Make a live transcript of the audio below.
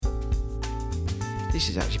This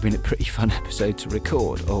has actually been a pretty fun episode to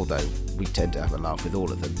record, although we tend to have a laugh with all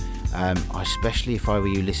of them. Especially if I were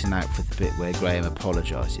you, listen out for the bit where Graham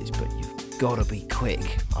apologises, but you've got to be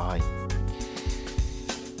quick.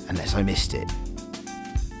 Unless I missed it.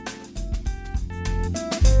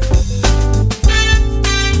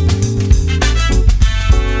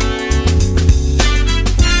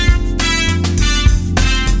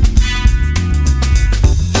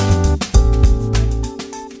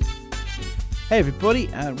 Hey everybody,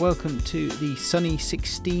 and welcome to the Sunny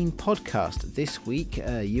 16 podcast. This week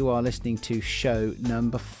you are listening to show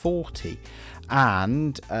number 40,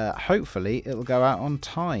 and hopefully it'll go out on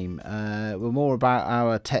time. We're more about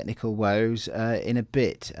our technical woes in a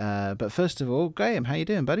bit, but first of all, Graham, how you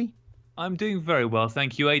doing, buddy? I'm doing very well,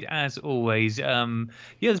 thank you, Aid, as always.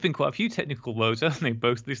 There's been quite a few technical woes, haven't there,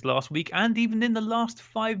 both this last week and even in the last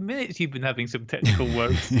 5 minutes you've been having some technical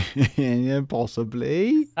woes. Yeah,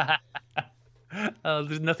 possibly.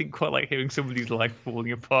 There's nothing quite like hearing somebody's life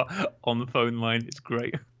falling apart on the phone line. It's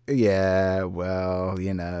great. Yeah, well,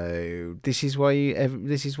 this is why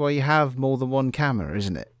you have more than one camera,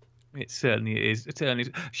 isn't it? It certainly is.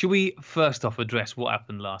 Should we first off address what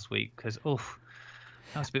happened last week? Because that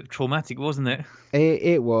was a bit traumatic, wasn't it?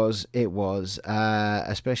 It was.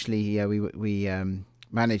 Especially we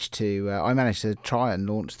managed to. I managed to try and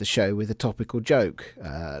launch the show with a topical joke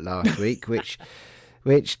last week, which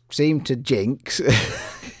seemed to jinx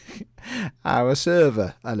our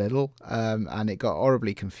server a little, and it got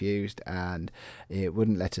horribly confused, and it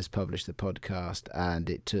wouldn't let us publish the podcast, and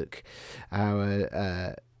it took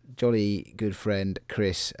our jolly good friend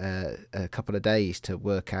Chris a couple of days to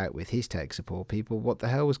work out with his tech support people what the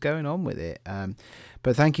hell was going on with it.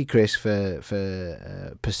 But thank you, Chris, for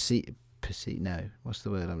what's the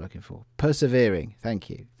word I'm looking for? Persevering. Thank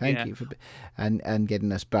you for and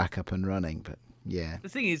getting us back up and running. But yeah, the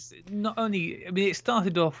thing is, it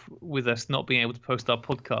started off with us not being able to post our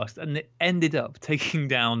podcast, and it ended up taking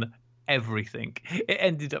down everything. It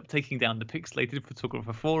ended up taking down the Pixelated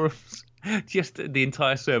Photographer forums. Just the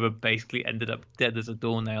entire server basically ended up dead as a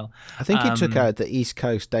doornail. I think it took out the East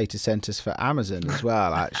Coast data centers for Amazon as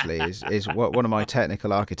well, actually, is what one of my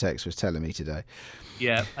technical architects was telling me today.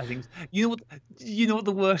 Yeah, I think you know what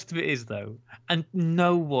the worst of it is, though, and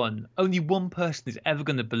only one person is ever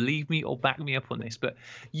going to believe me or back me up on this, but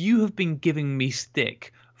you have been giving me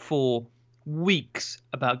stick for weeks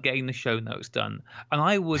about getting the show notes done, and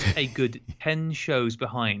I was a good 10 shows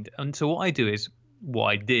behind. And so what I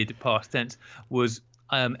did past tense was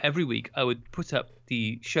every week I would put up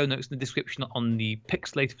the show notes in the description on the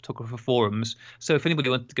Pixelated Photographer forums. So if anybody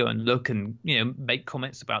wanted to go and look and make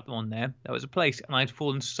comments about them on there was a place. And I'd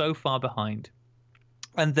fallen so far behind.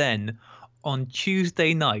 And then on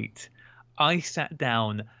Tuesday night, I sat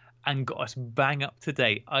down and got us bang up to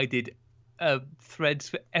date. I did threads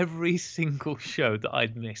for every single show that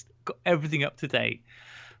I'd missed, got everything up to date.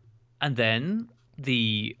 And then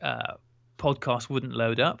the podcast wouldn't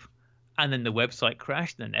load up, and then the website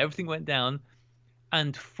crashed, and then everything went down.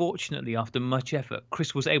 And fortunately, after much effort,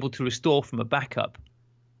 Chris was able to restore from a backup,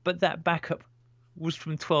 but that backup was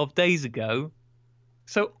from 12 days ago.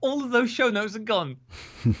 So all of those show notes are gone.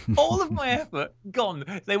 All of my effort gone.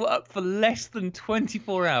 They were up for less than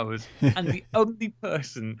 24 hours. And the only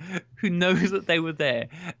person who knows that they were there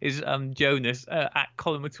is Jonas at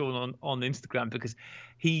Colin McTourne on Instagram, because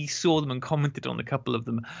he saw them and commented on a couple of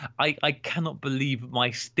them. I cannot believe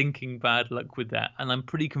my stinking bad luck with that. And I'm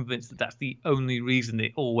pretty convinced that that's the only reason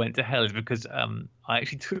it all went to hell, is because I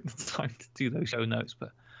actually took the time to do those show notes.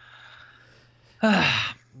 But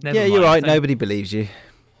yeah, mind. You're right. Nobody believes you.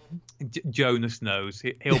 Jonas knows.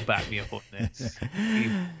 He'll back me up on this.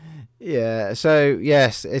 Yeah. So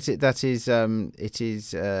yes, it is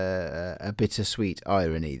a bittersweet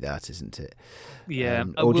irony, that, isn't it? Yeah.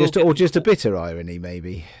 Or just a bitter irony,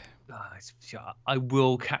 maybe. I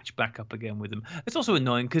will catch back up again with them. It's also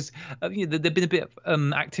annoying because there's been a bit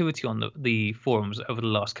of activity on the forums over the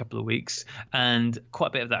last couple of weeks, and quite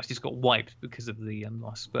a bit of that's just got wiped because of the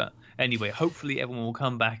loss. But anyway, hopefully everyone will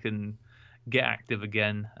come back and get active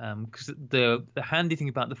again, because the handy thing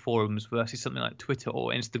about the forums versus something like Twitter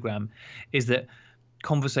or Instagram is that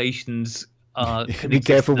conversations are... Be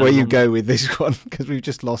careful where you go with this one, because we've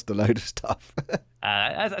just lost a load of stuff.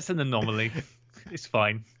 That's an anomaly. It's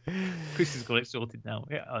fine. Chris has got it sorted now,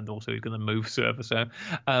 and also he's going to move server. So,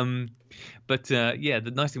 the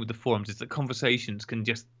nice thing with the forums is that conversations can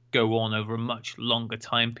just go on over a much longer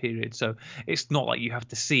time period. So it's not like you have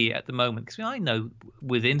to see it at the moment. Because I know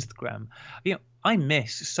with Instagram, I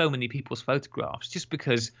miss so many people's photographs just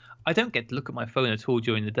because I don't get to look at my phone at all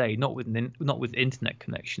during the day, not with internet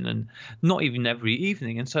connection, and not even every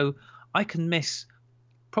evening. And so I can miss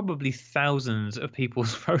probably thousands of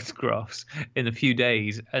people's photographs in a few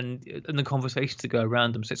days, and the conversations that go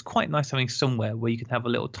around them. So it's quite nice having somewhere where you can have a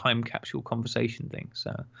little time capsule conversation thing.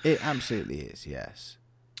 So it absolutely is, yes.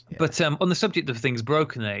 Yeah. But on the subject of things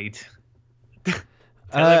broken, Aid, tell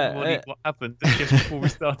everybody what happened just before we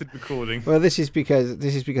started recording. Well, this is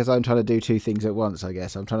because I'm trying to do two things at once, I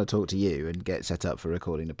guess. I'm trying to talk to you and get set up for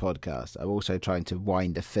recording the podcast. I'm also trying to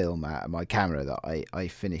wind a film out of my camera that I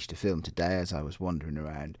finished a film today as I was wandering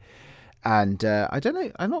around. And I don't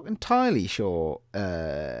know, I'm not entirely sure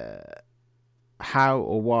how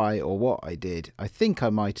or why or what I did. I think I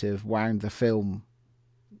might have wound the film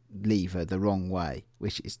lever the wrong way,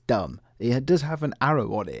 which is dumb. It does have an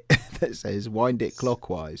arrow on it that says wind it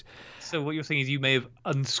clockwise. So what you're saying is you may have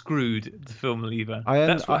unscrewed the film lever.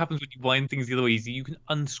 That's what happens when you wind things the other way. You can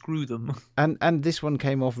unscrew them. And this one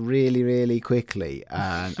came off really, really quickly.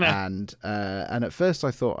 And at first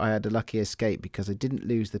I thought I had a lucky escape because I didn't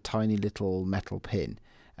lose the tiny little metal pin,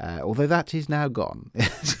 although that is now gone.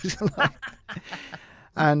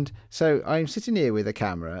 And so I'm sitting here with a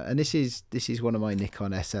camera, and this is one of my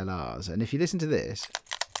Nikon SLRs. And if you listen to this,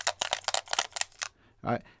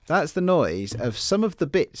 right, that's the noise of some of the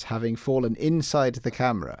bits having fallen inside the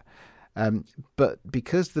camera. But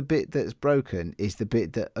because the bit that's broken is the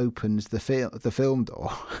bit that opens the film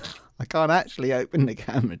door, I can't actually open the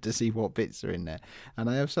camera to see what bits are in there. And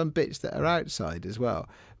I have some bits that are outside as well.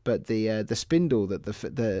 But the spindle that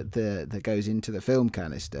that goes into the film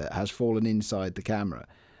canister has fallen inside the camera,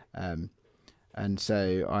 and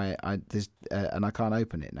so I can't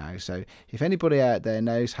open it now. So if anybody out there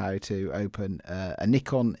knows how to open a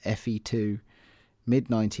Nikon FE2 mid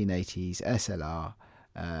 1980s SLR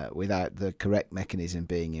without the correct mechanism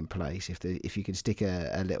being in place, if you can stick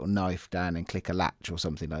a little knife down and click a latch or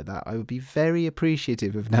something like that, I would be very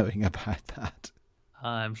appreciative of knowing about that.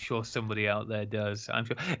 I'm sure somebody out there does. I'm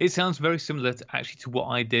sure it sounds very similar to what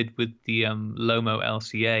I did with the Lomo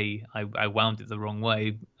LCA. I wound it the wrong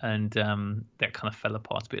way, and that kind of fell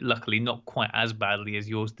apart a bit. Luckily, not quite as badly as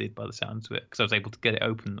yours did, by the sounds of it, because I was able to get it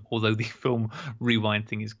open. Although the film rewind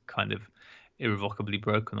thing is kind of irrevocably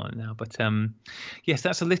broken on it now. But yes,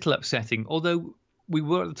 that's a little upsetting. Although we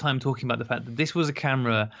were at the time talking about the fact that this was a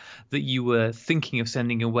camera that you were thinking of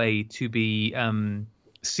sending away to be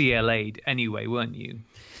CLA'd anyway, weren't you?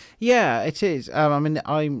 Yeah, it is. There's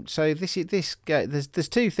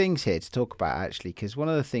two things here to talk about actually, because one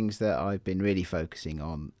of the things that I've been really focusing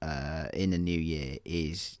on in the new year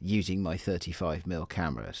is using my 35mm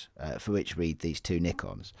cameras, for which read these two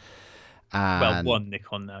Nikons. Well, one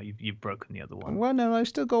Nikon now. You've broken the other one. Well, no, I've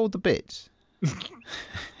still got all the bits.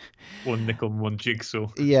 One Nikon, one Jigsaw.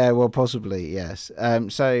 Yeah, well, possibly, yes.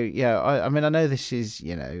 So yeah, I know this is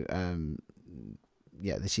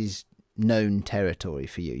this is known territory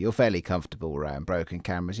for you. You're fairly comfortable around broken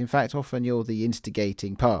cameras. In fact, often you're the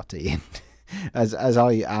instigating party, as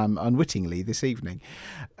I am unwittingly this evening.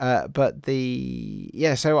 So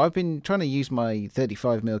I've been trying to use my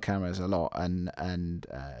 35mm cameras a lot and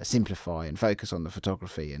simplify and focus on the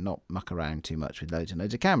photography and not muck around too much with loads and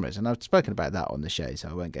loads of cameras. And I've spoken about that on the show, so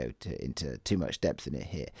I won't go into too much depth in it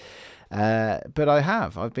here. But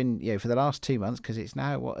I've been, for the last 2 months, because it's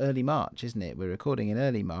now early March, isn't it? We're recording in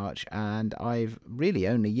early March, and I've really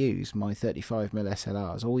only used my 35mm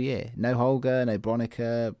SLRs all year. No Holga, no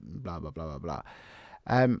Bronica, blah, blah, blah, blah, blah.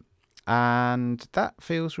 And that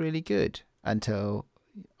feels really good until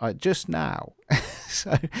just now.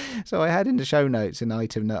 So I had in the show notes an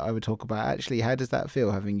item that I would talk about, actually, how does that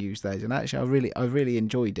feel having used those? And actually, I've really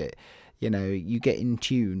enjoyed it. You get in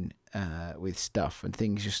tune with stuff and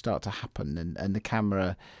things just start to happen, and the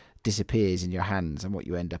camera disappears in your hands, and what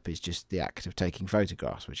you end up is just the act of taking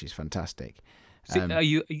photographs, which is fantastic. So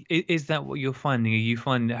is that what you're finding? Are you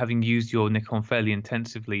finding, having used your Nikon fairly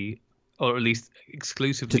intensively, or at least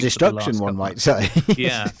exclusively to destruction, one might say?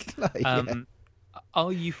 Yeah.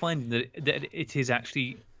 Are you finding that it is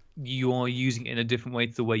actually, you are using it in a different way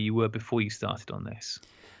to the way you were before you started on this?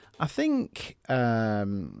 I think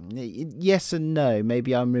yes and no.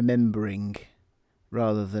 Maybe I'm remembering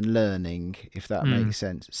rather than learning, if that makes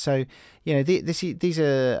sense. So, these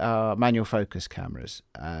are manual focus cameras,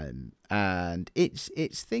 and it's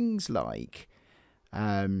things like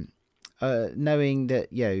knowing that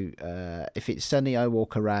if it's sunny, I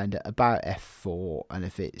walk around at about f4, and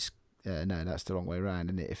if it's no, that's the wrong way around.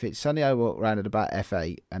 And if it's sunny, I walk around at about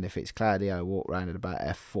f8, and if it's cloudy, I walk around at about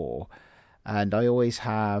f4. And I always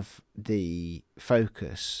have the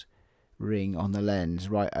focus ring on the lens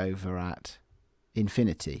right over at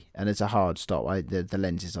infinity, and it's a hard stop. The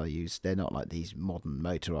lenses I use, they're not like these modern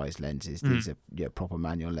motorized lenses. These are proper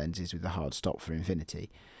manual lenses with a hard stop for infinity.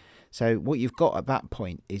 So what you've got at that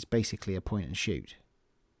point is basically a point and shoot.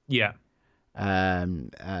 Yeah. Now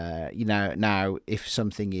if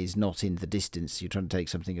something is not in the distance, you're trying to take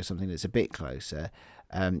something that's a bit closer,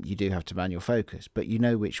 you do have to manual focus, but you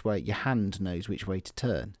know which way, your hand knows which way to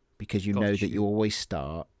turn, because you know that you always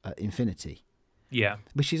start at infinity. Yeah.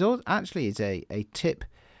 Which is actually a tip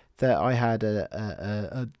that I had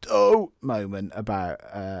a moment about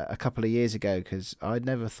a couple of years ago, because I'd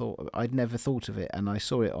never thought of it, and I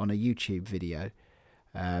saw it on a YouTube video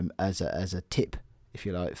as a tip, if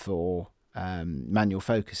you like, for manual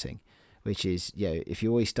focusing, which is, if you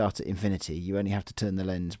always start at infinity, you only have to turn the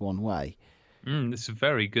lens one way. That's a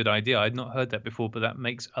very good idea. I'd not heard that before, but that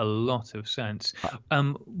makes a lot of sense.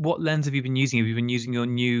 What lens have you been using? Have you been using your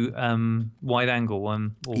new wide angle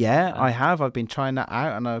one? I have. I've been trying that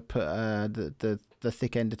out, and I put the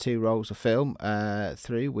thick end of 2 rolls of film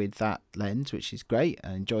through with that lens, which is great.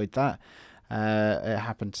 I enjoyed that. It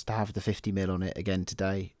happens to have the 50mm on it again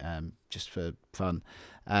today, just for fun.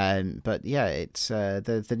 But yeah, it's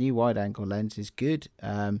the new wide angle lens is good.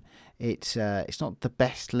 It's not the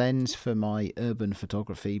best lens for my urban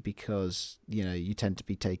photography, because you tend to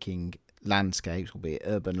be taking landscapes, albeit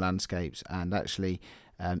urban landscapes, and actually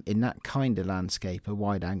in that kind of landscape, a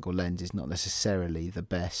wide angle lens is not necessarily the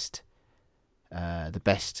best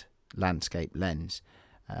landscape lens.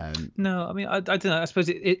 No, I mean, I don't know. I suppose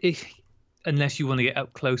it unless you want to get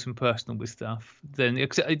up close and personal with stuff, then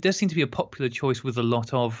it does seem to be a popular choice with a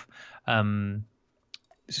lot of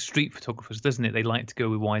street photographers, doesn't it? They like to go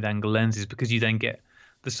with wide angle lenses because you then get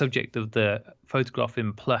the subject of the photograph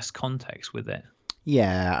in plus context with it.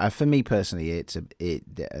 Yeah, for me personally,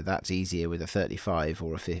 that's easier with a 35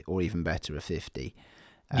 or even better a 50.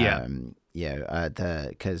 Because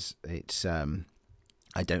it's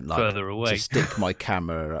I don't like to stick my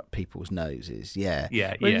camera up people's noses. Yeah.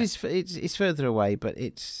 It's further away, but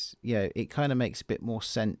it's it kind of makes a bit more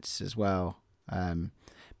sense as well,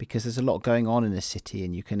 because there's a lot going on in a city,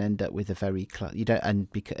 and you can end up with a very you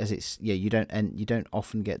don't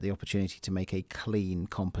often get the opportunity to make a clean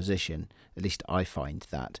composition. At least I find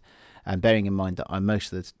that. And bearing in mind that I'm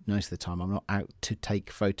most of the time I'm not out to take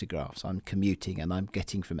photographs. I'm commuting and I'm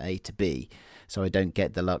getting from A to B, so I don't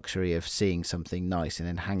get the luxury of seeing something nice and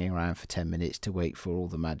then hanging around for 10 minutes to wait for all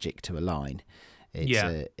the magic to align.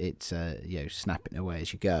 It's snapping away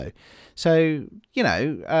as you go. So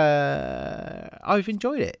I've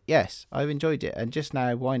enjoyed it. Yes, I've enjoyed it. And just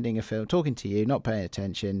now winding a film, talking to you, not paying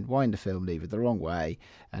attention, wind the film lever the wrong way,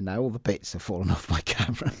 and now all the bits have fallen off my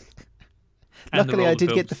camera. Luckily, I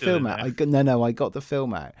did get the film out. I got the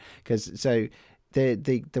film out, because the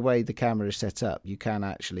way the camera is set up, you can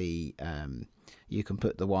actually you can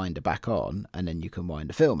put the winder back on, and then you can wind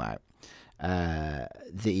the film out.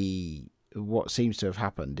 What seems to have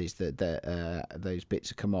happened is that those bits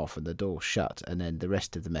have come off and the door's shut, and then the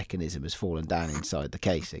rest of the mechanism has fallen down inside the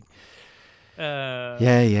casing. Laugh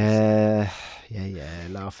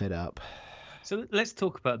it up. So let's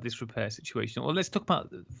talk about this repair situation, or let's talk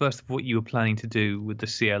about first of what you were planning to do with the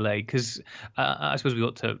CLA, because I suppose we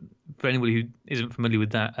got to, for anybody who isn't familiar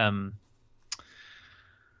with that.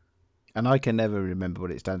 And I can never remember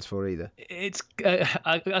what it stands for either. It's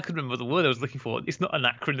I could remember the word I was looking for. It's not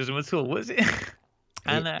anachronism at all, was it?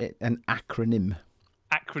 An acronym.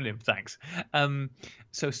 Acronym, thanks.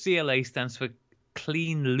 So CLA stands for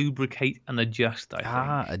Clean, Lubricate, and Adjust,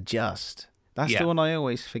 I think. Adjust. That's the one I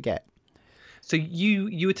always forget. So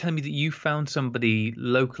you were telling me that you found somebody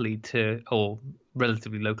locally or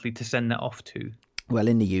relatively locally to send that off to. Well,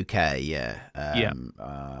 in the UK, yeah. I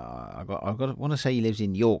want to say he lives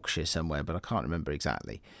in Yorkshire somewhere, but I can't remember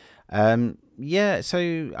exactly. So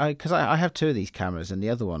because I have 2 of these cameras, and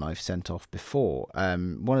the other one I've sent off before.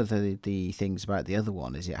 One of the things about the other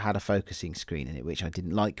one is it had a focusing screen in it, which I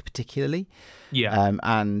didn't like particularly. Yeah.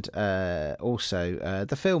 And also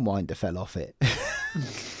the film winder fell off it.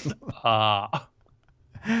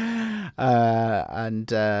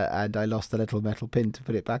 And I lost the little metal pin to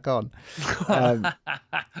put it back on.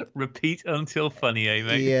 Repeat until funny,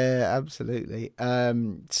 mate? Yeah, absolutely.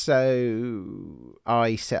 So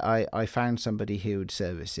I found somebody who would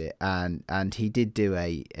service it, and he did do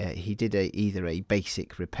either a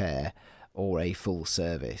basic repair or a full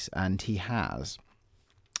service, and he has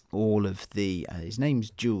all of the his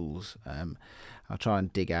name's Jules. I'll try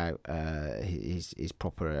and dig out his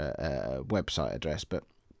proper website address, but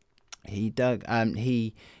he does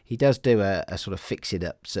do a sort of fix it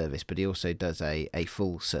up service, but he also does a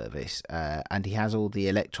full service, and he has all the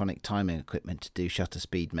electronic timing equipment to do shutter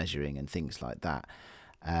speed measuring and things like that.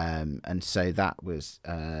 And so that was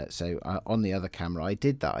on the other camera I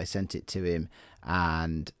did that. I sent it to him,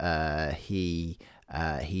 and he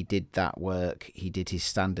He did that work. He did his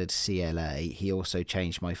standard CLA. He also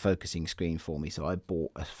changed my focusing screen for me, so I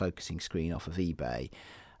bought a focusing screen off of eBay.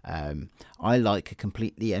 I like a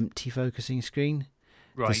completely empty focusing screen.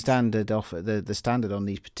 Right. The standard on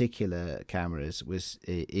these particular cameras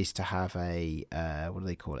is to have a what do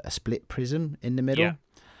they call it? A split prism in the middle. Yeah.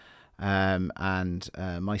 And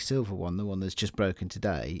my silver one, the one that's just broken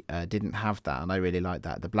today, didn't have that, and I really like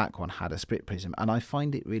that. The black one had a split prism, and I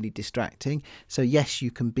find it really distracting. So yes,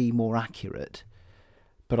 you can be more accurate,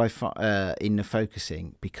 but in the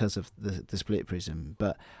focusing because of the split prism.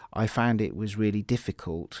 But I found it was really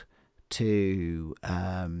difficult to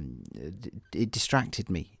it distracted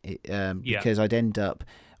me because I'd end up,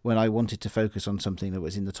 when I wanted to focus on something that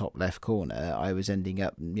was in the top left corner, I was ending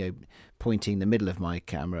up pointing the middle of my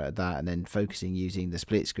camera at that and then focusing using the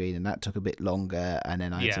split screen, and that took a bit longer, and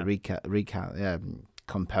then I had to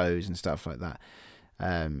compose and stuff like that.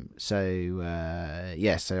 So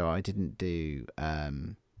I didn't do I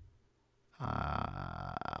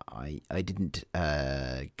didn't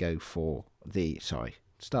go for the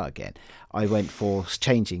I went for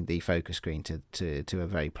changing the focus screen to a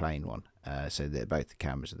very plain one, so that both the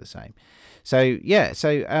cameras are the same. So I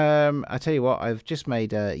tell you what, I've just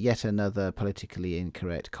made yet another politically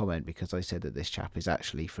incorrect comment because I said that this chap is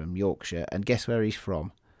actually from Yorkshire, and guess where he's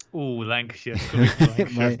from? Oh, Lancashire.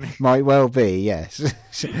 Might well be, yes.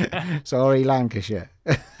 Sorry, Lancashire.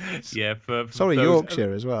 Yeah, sorry, those,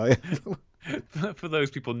 Yorkshire as well. For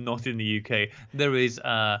those people not in the UK, there is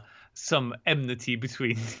some enmity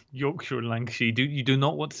between Yorkshire and Lancashire. You do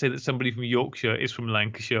not want to say that somebody from Yorkshire is from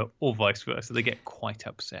Lancashire or vice versa. They get quite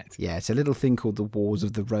upset. Yeah, it's a little thing called the Wars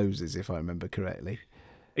of the Roses, if I remember correctly.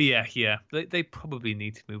 Yeah. They probably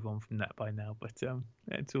need to move on from that by now, but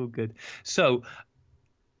it's all good. So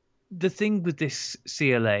the thing with this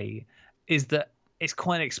CLA is that it's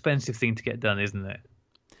quite an expensive thing to get done, isn't it?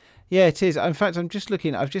 Yeah, it is. In fact, I'm just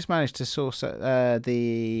looking. I've just managed to source look up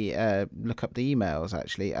the emails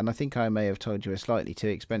actually, and I think I may have told you a slightly too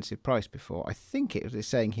expensive price before. I think it was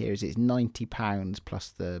saying here is it's £90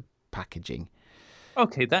 plus the packaging.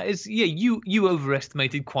 Okay, that is You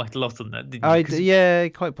overestimated quite a lot on that, didn't you? Yeah,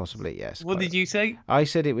 quite possibly. Yes. What did you say? I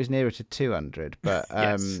said it was nearer to 200, but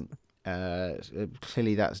yes.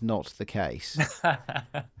 Clearly that's not the case.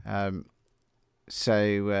 That's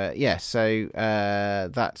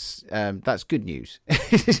good news.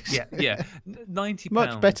 yeah.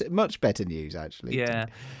 £90. Much better news, actually. Yeah,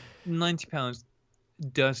 £90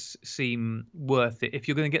 does seem worth it if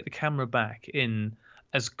you're going to get the camera back in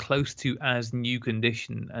as close to as new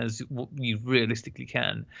condition as what you realistically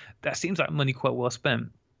can. That seems like money quite well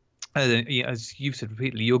spent. As you've said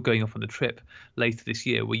repeatedly, you're going off on a trip later this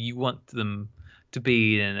year where you want them to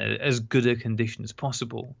be in as good a condition as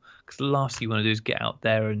possible, because the last thing you want to do is get out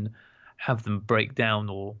there and have them break down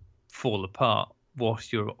or fall apart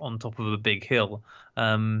whilst you're on top of a big hill.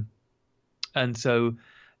 And so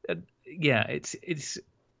it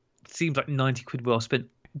seems like 90 quid well spent,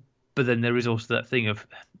 but then there is also that thing of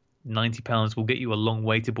 £90 will get you a long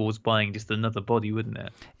way towards buying just another body, wouldn't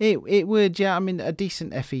it? It would, yeah. I mean, a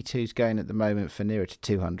decent FE2 is going at the moment for nearer to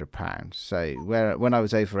 £200. So when I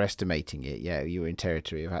was overestimating it, yeah, you were in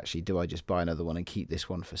territory of actually, do I just buy another one and keep this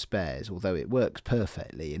one for spares? Although it works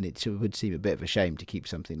perfectly, and it would seem a bit of a shame to keep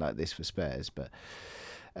something like this for spares, but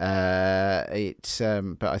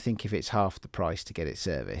but I think if it's half the price to get it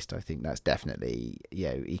serviced, I think that's definitely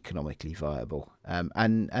economically viable.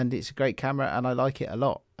 And it's a great camera, and I like it a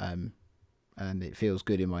lot. And it feels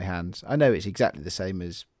good in my hands. I know it's exactly the same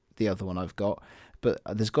as the other one I've got, but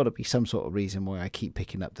there's got to be some sort of reason why I keep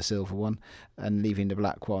picking up the silver one and leaving the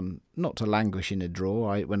black one not to languish in a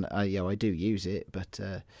drawer. I do use it, but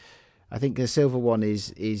I think the silver one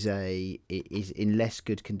is in less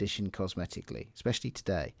good condition cosmetically, especially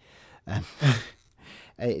today.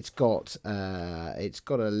 It's got a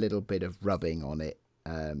little bit of rubbing on it,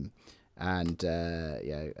 and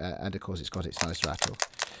of course it's got its nice rattle.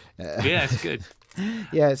 Yeah, it's good.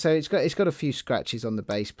 Yeah, so it's got a few scratches on the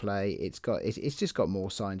base plate. It's just got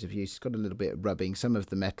more signs of use. It's got a little bit of rubbing. Some of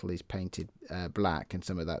the metal is painted black, and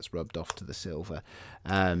some of that's rubbed off to the silver.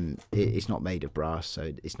 It's not made of brass,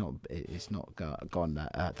 so it's not gone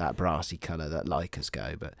that brassy colour that Leicas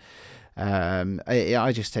go. But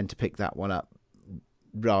I just tend to pick that one up.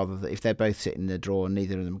 Rather than, if they're both sitting in the drawer and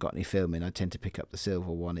neither of them got any film in, I tend to pick up the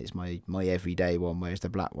silver one. It's my everyday one, whereas the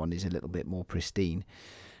black one is a little bit more pristine.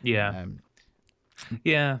 Yeah.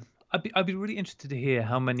 Yeah. I'd be really interested to hear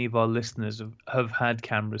how many of our listeners have had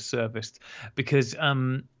cameras serviced, because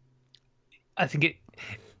I think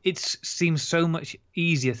it seems so much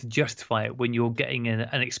easier to justify it when you're getting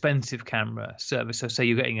an expensive camera service. So say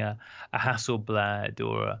you're getting a Hasselblad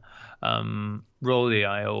or a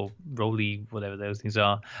Rollei or Rollei, whatever those things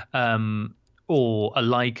are, or a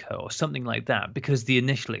Leica or something like that, because the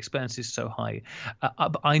initial expense is so high.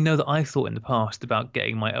 I know that I thought in the past about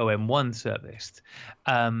getting my OM1 serviced.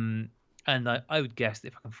 And I would guess that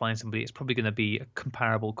if I can find somebody, it's probably going to be a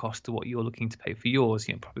comparable cost to what you're looking to pay for yours,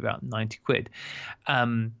 probably about 90 quid,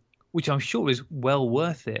 which I'm sure is well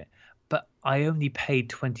worth it. But I only paid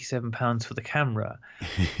 £27 for the camera,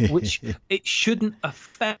 which it shouldn't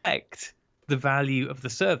affect the value of the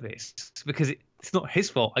service, because it's not his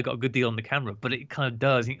fault I got a good deal on the camera, but it kind of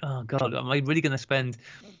does. Oh, God, am I really going to spend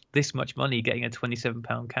this much money getting a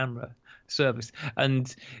 £27 camera service?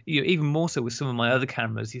 And even more so with some of my other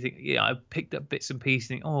cameras, you think, I picked up bits and pieces,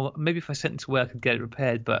 think, oh, maybe if I sent it to where I could get it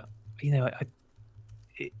repaired, but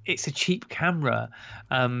it's a cheap camera,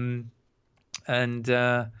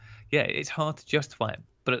 it's hard to justify it.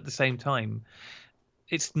 But at the same time,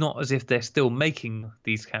 it's not as if they're still making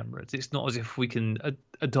these cameras. It's not as if we can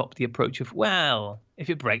adopt the approach of, well, if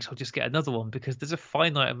it breaks, I'll just get another one, because there's a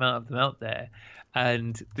finite amount of them out there,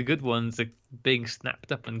 and the good ones are being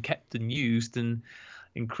snapped up and kept and used, and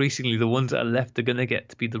increasingly the ones that are left are going to get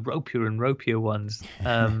to be the ropier and ropier ones.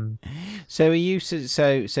 So are you?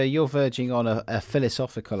 So you're verging on a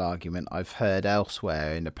philosophical argument I've heard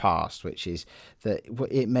elsewhere in the past, which is that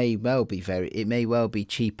it may well be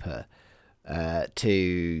cheaper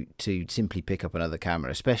to simply pick up another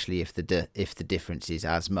camera, especially if the difference is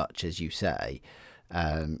as much as you say.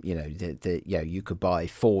 You could buy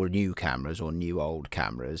 4 new cameras or new old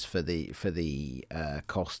cameras for the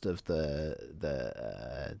cost of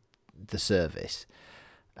the service.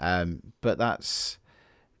 But that's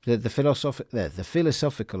the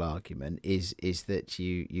philosophical argument is that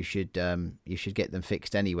you should get them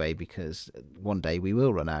fixed anyway, because one day we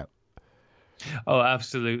will run out. Oh,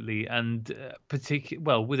 absolutely. And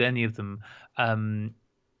with any of them,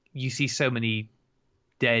 you see so many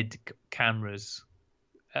dead cameras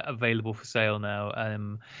available for sale now.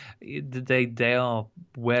 They are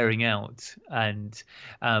wearing out, and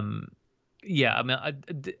I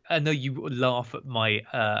know you laugh at my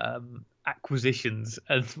acquisitions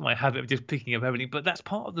and my habit of just picking up everything, but that's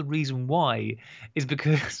part of the reason why, is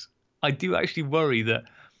because I do actually worry that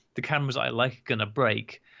the cameras I like are going to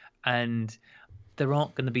break, and there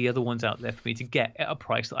aren't going to be other ones out there for me to get at a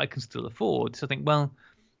price that I can still afford. So I think, well,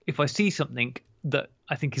 if I see something that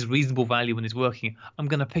I think is reasonable value and is working, I'm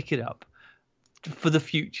going to pick it up for the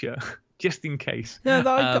future, just in case. Yeah,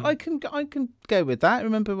 I can go with that.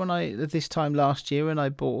 Remember when this time last year when I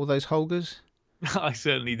bought all those Holgers? I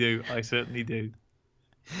certainly do.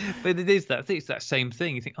 But it's that same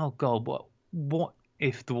thing. You think, oh God, what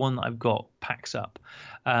if the one that I've got packs up?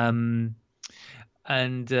 That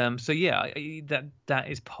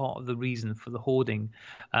is part of the reason for the hoarding,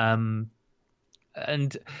 and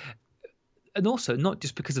also not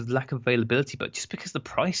just because of lack of availability, but just because the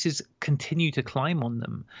prices continue to climb on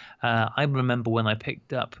them. I remember when I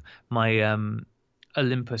picked up my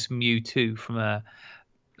Olympus Mu 2 from a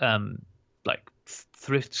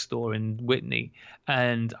thrift store in Whitney,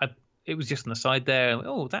 and it was just on the side there.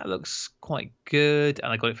 Oh, that looks quite good,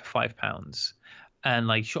 and I got it for £5.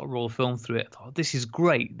 And I shot a roll of film through it. I thought, this is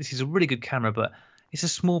great. This is a really good camera, but it's a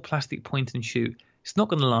small plastic point and shoot. It's not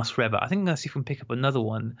going to last forever. I think I'm going to see if we can pick up another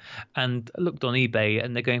one. And I looked on eBay,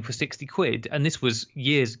 and they're going for 60 quid. And this was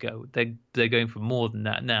years ago. They're going for more than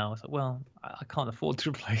that now. I was like, well, I can't afford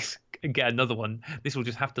to replace and get another one. This will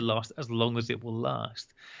just have to last as long as it will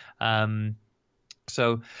last.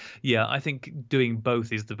 So, yeah, I think doing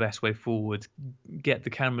both is the best way forward. Get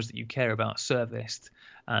the cameras that you care about serviced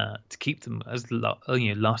to keep them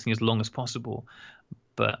lasting as long as possible.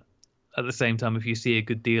 But at the same time, if you see a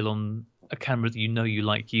good deal on a camera that you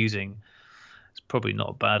like using, it's probably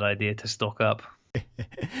not a bad idea to stock up.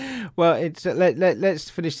 Well, let's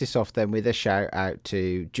finish this off then with a shout out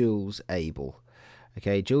to Jules Abel.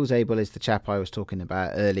 Okay, Jules Abel is the chap I was talking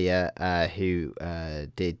about earlier, who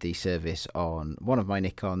did the service on one of my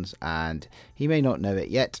Nikons, and he may not know it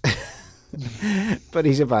yet, but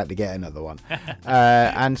he's about to get another one.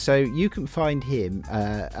 And so you can find him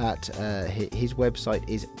at his website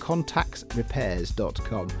is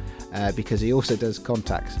contactsrepairs.com, because he also does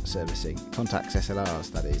Contax servicing, Contax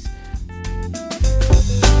SLRs, that is.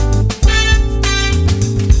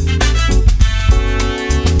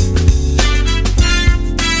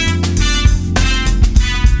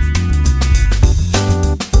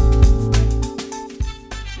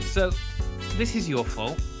 So, this is your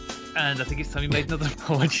fault, and I think it's time you made another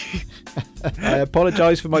apology. I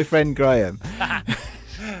apologise for my friend Graham.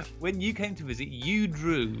 when you came to visit, you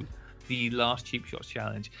drew the last Cheap Shots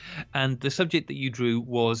challenge, and the subject that you drew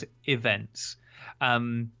was events.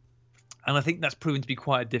 And I think that's proven to be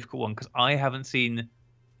quite a difficult one because I haven't seen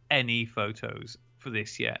any photos for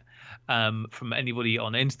this yet from anybody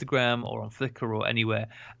on Instagram or on Flickr or anywhere.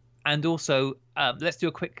 And also, let's do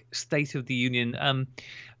a quick State of the Union.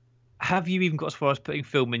 Have you even got as far as putting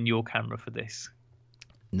film in your camera for this?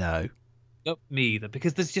 No. Nope, me either,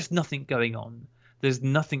 because there's just nothing going on. There's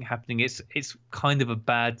nothing happening. It's kind of a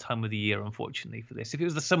bad time of the year, unfortunately, for this. If it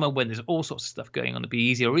was the summer when there's all sorts of stuff going on, it'd be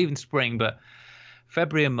easier, or even spring, but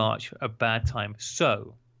February and March are a bad time.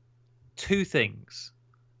 So, two things.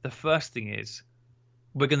 The first thing is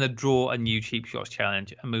we're going to draw a new Cheap Shots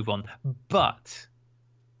challenge and move on. But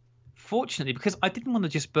fortunately, because I didn't want to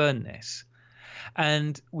just burn this,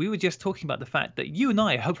 and we were just talking about the fact that you and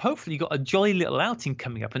I have hopefully got a jolly little outing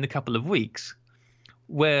coming up in a couple of weeks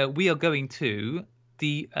where we are going to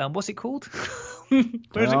the, what's it called?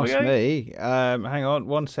 Ask me. Hang on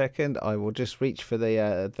 1 second. I will just reach for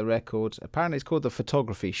the records. Apparently it's called the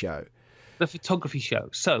Photography Show. The Photography Show.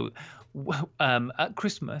 So at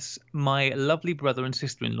Christmas, my lovely brother and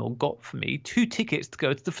sister-in-law got for me 2 tickets to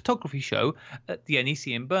go to the Photography Show at the NEC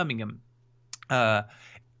in Birmingham.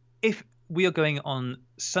 If we are going on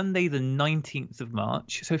Sunday the 19th of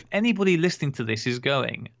March, so if anybody listening to this is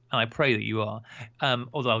going, and I pray that you are,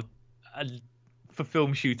 although for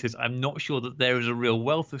film shooters, I'm not sure that there is a real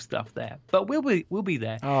wealth of stuff there, but we'll be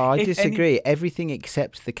there. Oh, I disagree. Everything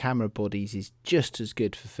except the camera bodies is just as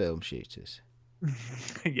good for film shooters.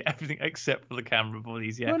 Yeah, everything except for the camera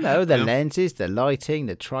bodies. Yeah. Well, no, the lenses, the lighting,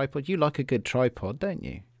 the tripod. You like a good tripod, don't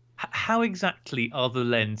you? How exactly are the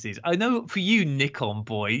lenses? I know for you, Nikon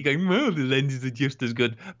boy, you're going, well, the lenses are just as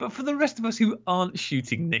good. But for the rest of us who aren't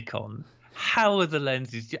shooting Nikon, how are the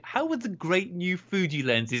lenses? How are the great new Fuji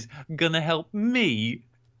lenses going to help me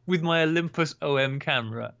with my Olympus OM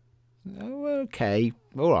camera? Oh, okay.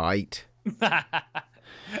 All right.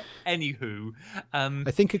 Anywho,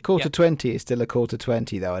 I think a quarter 20 is still a quarter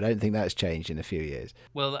 20, though. I don't think that's changed in a few years.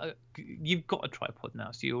 Well, you've got a tripod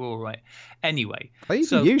now, so you're all right. Anyway, I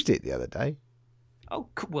even used it the other day. Oh,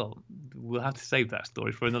 well, we'll have to save that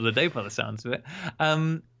story for another day by the sounds of it.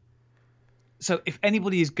 So if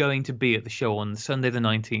anybody is going to be at the show on Sunday the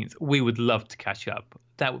 19th, we would love to catch up.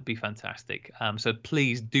 That would be fantastic. So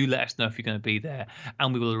please do let us know if you're going to be there,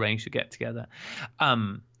 and we will arrange to get together.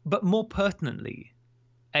 But more pertinently,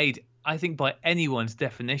 Aid, I think by anyone's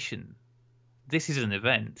definition, this is an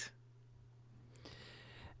event.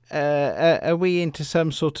 Are we into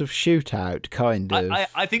some sort of shootout kind of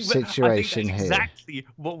situation here? Exactly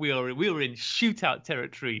what we are in. We are in shootout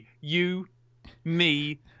territory. You,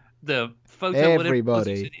 me, the photo, everybody.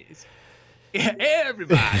 Whatever it is. Yeah,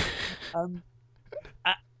 everybody.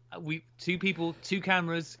 We 2 people, 2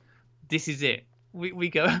 cameras. This is it. We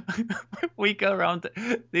go we go around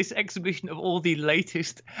this exhibition of all the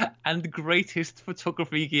latest and greatest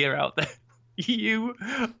photography gear out there. You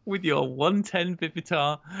with your 110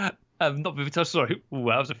 Vivitar, not Vivitar, sorry, that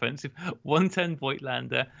was offensive. 110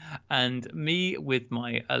 Voigtlander, and me with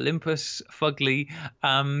my Olympus Fugly.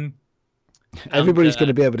 Everybody's going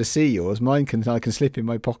to be able to see yours. Mine I can slip in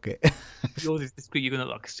my pocket. Yours is discreet. You're going to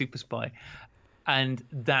look like a super spy, and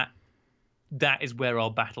that is where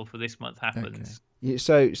our battle for this month happens. Okay.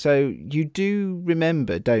 So you do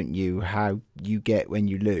remember, don't you, how you get when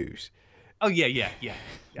you lose? Oh yeah.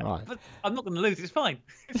 Right. But I'm not going to lose. It's fine.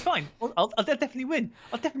 I'll definitely win.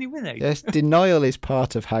 I'll definitely win. Aid. Yes, denial is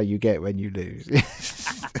part of how you get when you lose.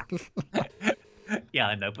 Yeah,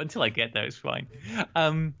 I know. But until I get there, it's fine.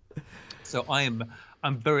 So I'm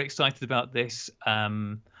very excited about this.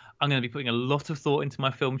 I'm going to be putting a lot of thought into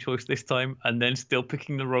my film choice this time, and then still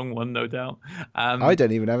picking the wrong one, no doubt. I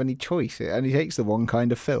don't even have any choice. It only takes the one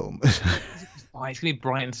kind of film. It's going to be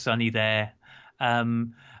bright and sunny there.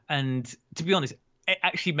 And to be honest, it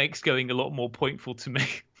actually makes going a lot more pointful to me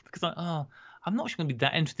because I'm not sure I'm going to be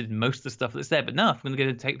that interested in most of the stuff that's there. But now, if I'm going to go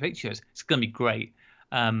and take pictures, it's going to be great.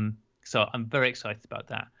 So I'm very excited about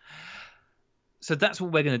that. So that's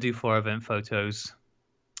what we're going to do for our event photos.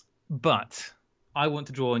 But I want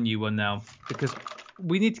to draw a new one now because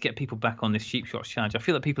we need to get people back on this Cheap Shots challenge. I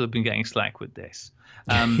feel that people have been getting slack with this.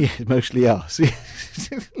 Yeah, mostly us.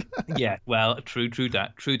 Yeah, well, true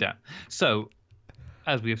that. So,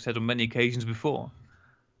 as we have said on many occasions before,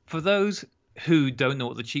 for those who don't know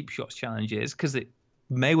what the Cheap Shots challenge is, because it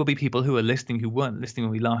may well be people who are listening who weren't listening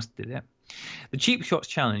when we last did it, the Cheap Shots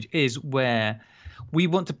challenge is where we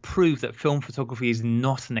want to prove that film photography is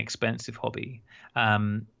not an expensive hobby.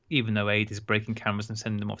 Even though Aid is breaking cameras and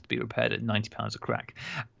sending them off to be repaired at £90 a crack.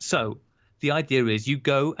 So the idea is you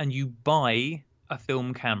go and you buy a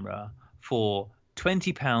film camera for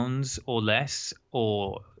 £20 or less,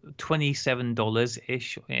 or $27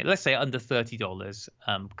 ish, let's say under $30,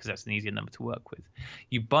 because that's an easier number to work with.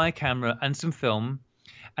 You buy a camera and some film,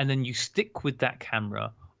 and then you stick with that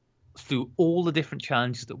camera through all the different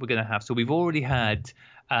challenges that we're going to have. So we've already had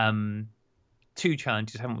 2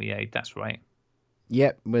 challenges, haven't we, Aid? That's right.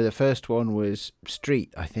 Yep, well, the first one was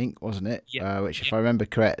Street, I think, wasn't it? Yep. Which, if I remember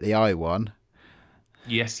correctly, I won.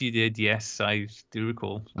 Yes, you did. Yes, I do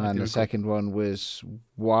recall. And the second one was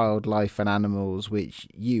Wildlife and Animals, which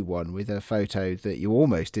you won with a photo that you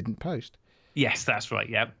almost didn't post. Yes, that's right.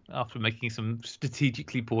 Yeah, after making some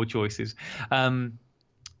strategically poor choices.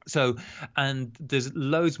 So, and there's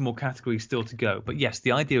loads more categories still to go. But yes,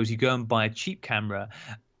 the idea is you go and buy a cheap camera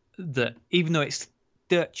that, even though it's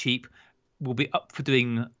dirt cheap, will be up for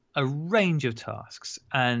doing a range of tasks.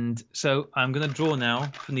 And so I'm going to draw now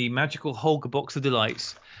from the magical Holger box of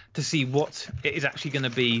delights to see what it is actually going to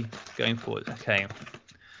be going forward. Okay.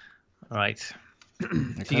 All right.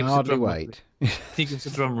 I can hardly wait. Can you give us a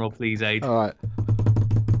drum roll, please, Aid? All right.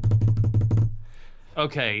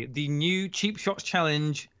 Okay, the new Cheap Shots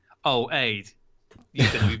Challenge. Oh, Aid,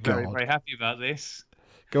 you're going to be very, very happy about this.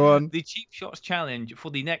 Go on. The Cheap Shots Challenge for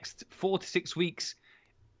the next 4 to 6 weeks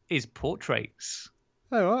is portraits.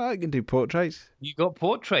 Oh, right, I can do portraits. You got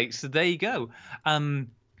portraits, so there you go.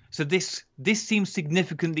 So this seems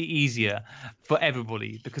significantly easier for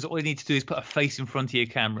everybody, because all you need to do is put a face in front of your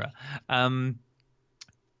camera.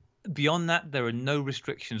 Beyond that, there are no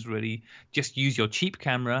restrictions really. Just use your cheap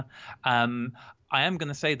camera. I am going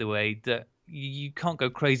to say, though, Aid, that you can't go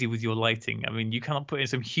crazy with your lighting. I mean, you cannot put in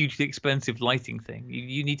some hugely expensive lighting thing.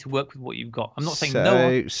 You need to work with what you've got. I'm not saying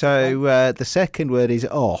no. So the second word is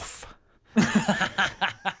off.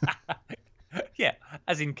 Yeah,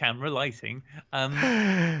 as in camera lighting.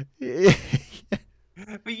 But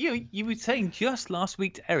you were saying just last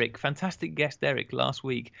week to Eric, fantastic guest Eric last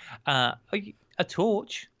week, a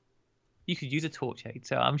torch. You could use a torch, Aid,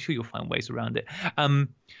 so I'm sure you'll find ways around it.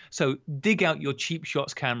 So dig out your Cheap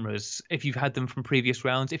Shots cameras if you've had them from previous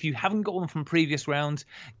rounds. If you haven't got one from previous rounds,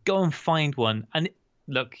 go and find one. And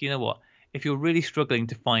look, you know what? If you're really struggling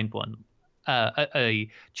to find one at a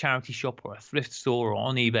charity shop or a thrift store or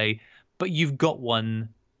on eBay, but you've got one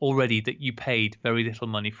already that you paid very little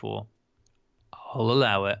money for, I'll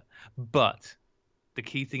allow it. But the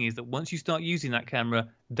key thing is that once you start using that camera,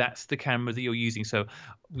 that's the camera that you're using. So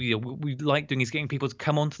we like doing is getting people to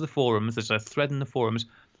come onto the forums. There's a thread in the forums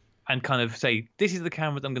and kind of say, this is the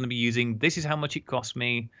camera that I'm going to be using. This is how much it cost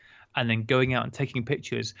me. And then going out and taking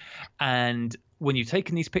pictures. And when you've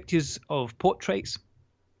taken these pictures of portraits,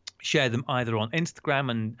 share them either on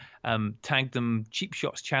Instagram and tag them Cheap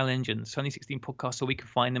Shots Challenge and Sunny 16 Podcast so we can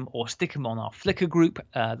find them, or stick them on our Flickr group,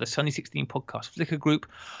 the Sunny 16 Podcast Flickr group,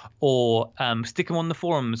 or stick them on the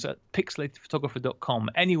forums at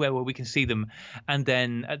pixelatedphotographer.com, anywhere where we can see them. And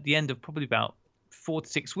then at the end of probably about 4 to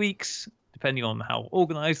 6 weeks, depending on how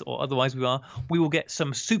organized or otherwise we are, we will get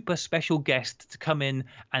some super special guest to come in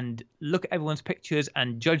and look at everyone's pictures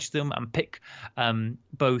and judge them and pick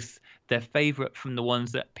both their favorite from the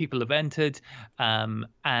ones that people have entered,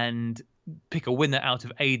 and pick a winner out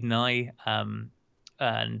of Aid and I.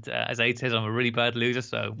 And as Aid says, I'm a really bad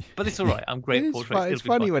loser, but it's all right. I'm great at portraits. It's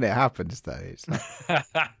funny when it happens, though. It's like...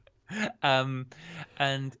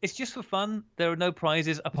 and it's just for fun. There are no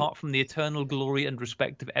prizes apart from the eternal glory and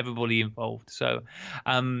respect of everybody involved. So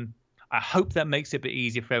I hope that makes it a bit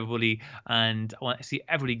easier for everybody, and I want to see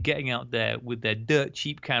everybody getting out there with their dirt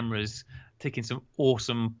cheap cameras, taking some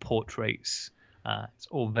awesome portraits. It's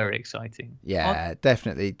all very exciting. Yeah,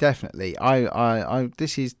 definitely.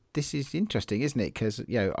 This is interesting, isn't it? Because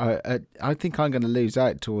I think I'm going to lose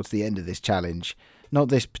out towards the end of this challenge. Not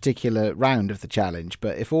this particular round of the challenge,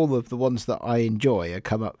 but if all of the ones that I enjoy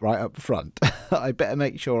come up right up front, I better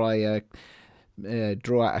make sure I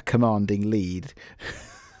draw out a commanding lead.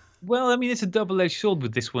 Well, I mean, it's a double-edged sword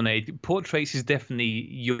with this one, Aid. Portraits is definitely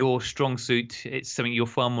your strong suit. It's something you're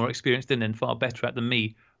far more experienced in and far better at than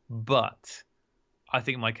me. But I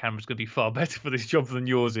think my camera's going to be far better for this job than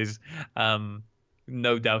yours is.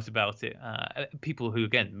 No doubt about it. People who,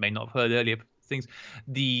 again, may not have heard earlier things,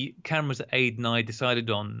 the cameras that Aid and I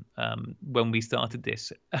decided on when we started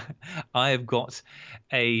this, I have got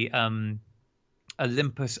a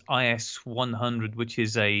Olympus IS-100, which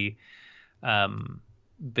is a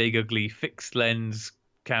big, ugly fixed lens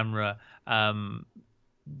camera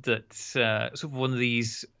that's sort of one of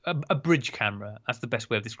these, a bridge camera. That's the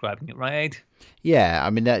best way of describing it, right, Aid? Yeah,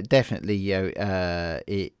 I mean, definitely.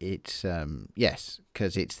 It's yes,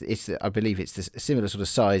 because it's I believe it's the similar sort of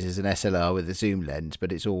size as an SLR with a zoom lens,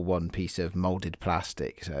 but it's all one piece of molded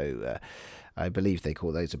plastic. So I believe they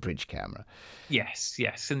call those a bridge camera. Yes,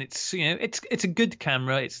 and it's it's a good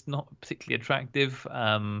camera. It's not particularly attractive,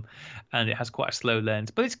 and it has quite a slow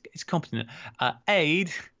lens, but it's competent.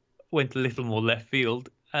 Aid went a little more left field,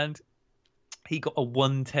 and he got a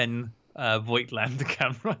 110 Voigtlander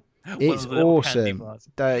camera. It's awesome.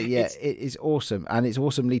 It is awesome, and it's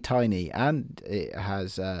awesomely tiny, and it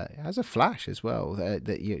has a flash as well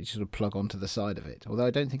that you sort of plug onto the side of it. Although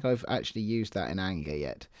I don't think I've actually used that in anger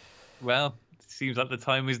yet. Well, it seems like the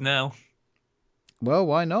time is now. Well,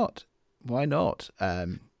 why not? Why not?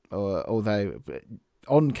 Although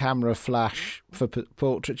on-camera flash for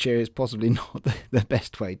portraiture is possibly not the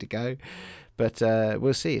best way to go. But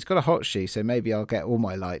we'll see. It's got a hot shoe, so maybe I'll get all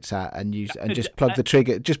my lights out and just plug the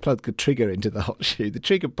trigger. Just plug the trigger into the hot shoe. The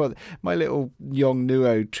trigger, my little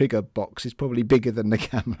Yongnuo trigger box is probably bigger than the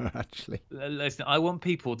camera. Actually, listen. I want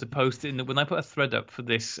people to post in when I put a thread up for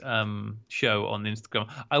this show on Instagram.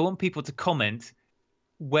 I want people to comment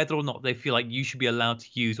whether or not they feel like you should be allowed to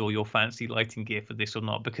use all your fancy lighting gear for this or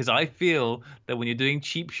not. Because I feel that when you're doing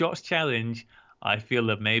Cheap Shots Challenge, I feel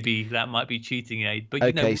that maybe that might be cheating, Aid. But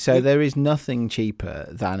okay, so there is nothing cheaper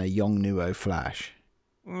than a Yongnuo flash.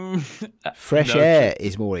 Fresh Air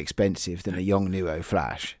is more expensive than a Yongnuo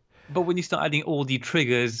flash. But when you start adding all the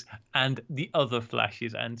triggers and the other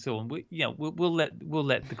flashes and so on, we'll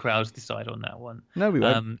let the crowds decide on that one. No, we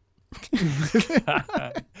won't.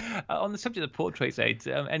 On the subject of portraits, Aid,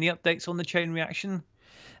 any updates on the chain reaction?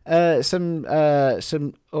 Some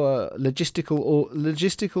logistical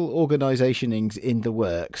organisationings in the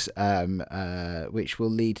works, which will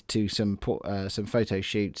lead to some photo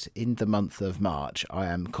shoots in the month of March. I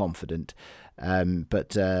am confident,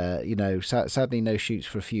 but sadly, no shoots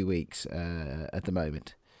for a few weeks at the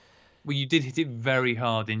moment. Well, you did hit it very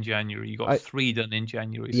hard in January. You got 3 done in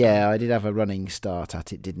January. So. Yeah, I did have a running start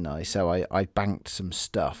at it, didn't I? So I banked some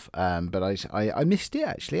stuff, but I missed it,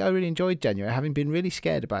 actually. I really enjoyed January. Having been really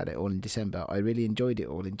scared about it all in December, I really enjoyed it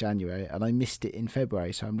all in January, and I missed it in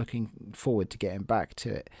February, so I'm looking forward to getting back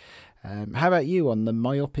to it. How about you on the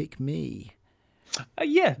Myopic Me?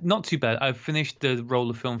 Yeah, not too bad. I've finished the roll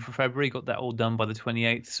of film for February, got that all done by the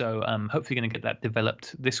 28th, so I'm hopefully going to get that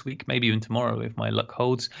developed this week, maybe even tomorrow if my luck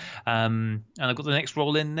holds. And I've got the next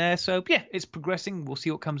roll in there, so yeah, it's progressing. We'll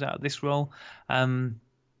see what comes out of this roll. I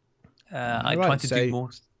try to do more.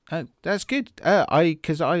 That's good. I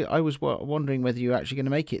was wondering whether you were actually going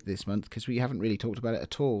to make it this month, because we haven't really talked about it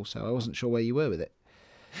at all, so I wasn't sure where you were with it.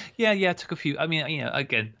 Yeah, I took a few. I mean,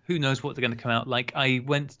 again, who knows what they're going to come out like. I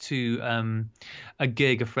went to a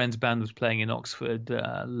gig a friend's band was playing in Oxford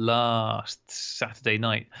last Saturday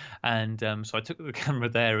night, and so I took the camera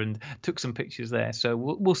there and took some pictures there. So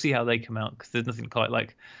we'll see how they come out, because there's nothing quite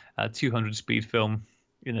like 200 speed film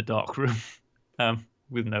in a dark room.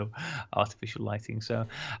 With no artificial lighting, so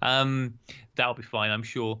that'll be fine, I'm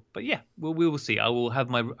sure. But yeah, we will see. I will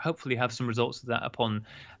hopefully have some results of that upon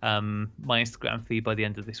my Instagram feed by the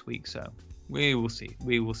end of this week. So we will see.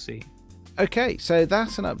 Okay, so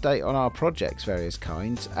that's an update on our projects, various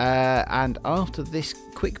kinds. And after this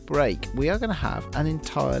quick break, we are going to have an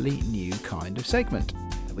entirely new kind of segment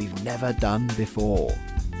that we've never done before.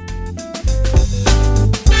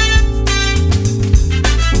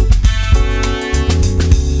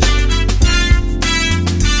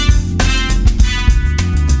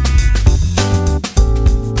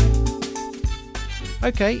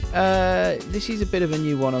 Okay, this is a bit of a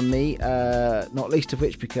new one on me, not least of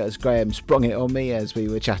which because Graham sprung it on me as we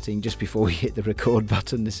were chatting just before we hit the record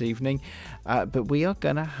button this evening. But we are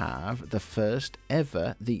going to have the first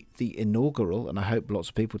ever, the inaugural, and I hope lots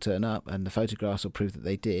of people turn up and the photographs will prove that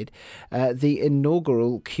they did, the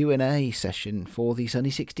inaugural Q&A session for the Sunny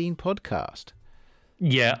 16 podcast.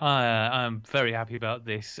 Yeah, I'm very happy about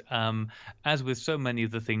this. As with so many of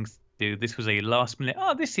the things, this was a last minute,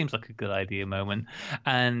 this seems like a good idea moment.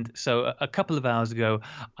 And so a couple of hours ago,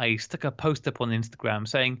 I stuck a post up on Instagram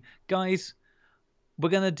saying, guys, we're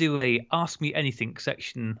going to do a Ask Me Anything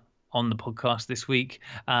section on the podcast this week,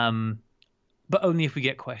 but only if we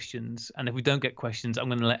get questions. And if we don't get questions, I'm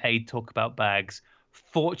going to let Aid talk about bags.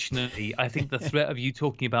 Fortunately, I think the threat of you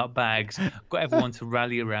talking about bags got everyone to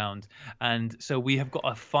rally around. And so we have got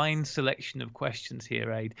a fine selection of questions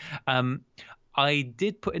here, Aid. I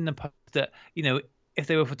did put in the post that, if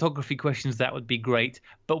they were photography questions, that would be great,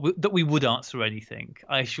 but that we would answer anything.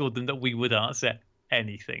 I assured them that we would answer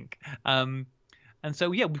anything. And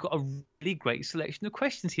so, yeah, we've got a really great selection of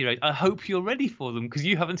questions here. I hope you're ready for them, because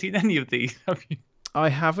you haven't seen any of these, have you? I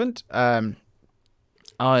haven't.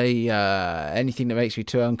 Anything that makes me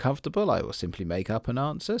too uncomfortable, I will simply make up an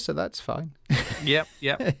answer, so that's fine. Yep.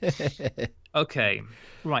 Okay,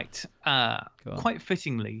 right. Quite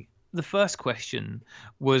fittingly, the first question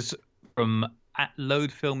was from at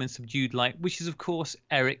Load Film in Subdued Light, which is, of course,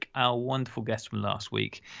 Eric, our wonderful guest from last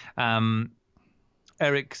week.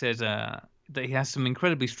 Eric says that he has some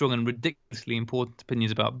incredibly strong and ridiculously important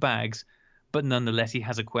opinions about bags, but nonetheless, he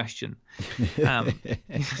has a question.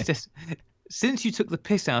 He says, since you took the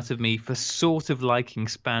piss out of me for sort of liking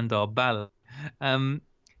Spandau Ballet,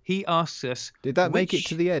 he asks us... Did that make it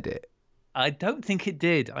to the edit? I don't think it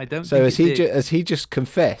did. So has he just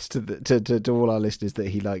confessed to all our listeners that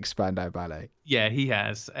he likes Spandau Ballet? Yeah, he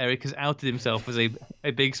has. Eric has outed himself as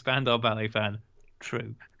a big Spandau Ballet fan.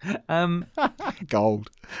 True. Gold.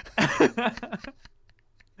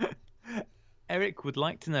 Eric would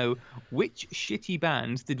like to know, which shitty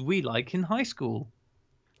bands did we like in high school?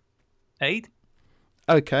 Aid?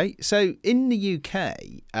 Okay, so in the UK,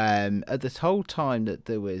 at the whole time that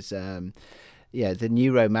there was, the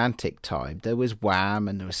New Romantic time, there was Wham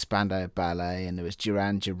and there was Spandau Ballet and there was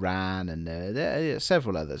Duran Duran and there are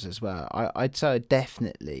several others as well. I'd say I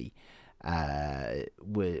definitely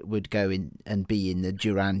would go in and be in the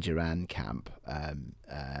Duran Duran camp. I'm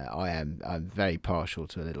very partial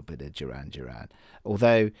to a little bit of Duran Duran,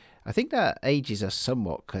 although I think that ages us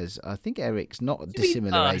somewhat, because I think Eric's not a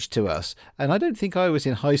dissimilar age to us, and I don't think I was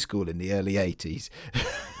in high school in the early 80s.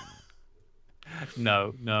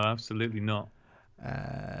 No, absolutely not.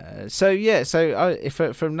 From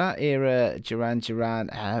that era, Duran Duran,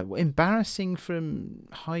 embarrassing from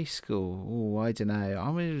high school. Oh, I don't know.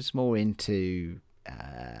 I was more into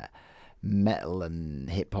metal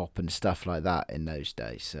and hip hop and stuff like that in those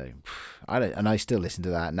days. So I still listen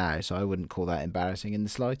to that now. So I wouldn't call that embarrassing in the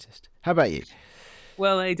slightest. How about you?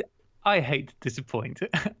 Well, I hate to disappoint,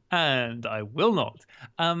 and I will not.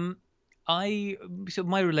 So my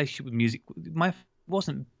relationship with music,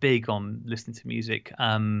 wasn't big on listening to music,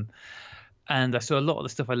 and so a lot of the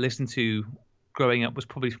stuff I listened to growing up was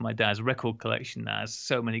probably from my dad's record collection, as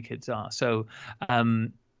so many kids are. So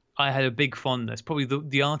I had a big fondness, probably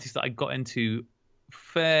the artist that I got into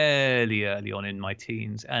fairly early on in my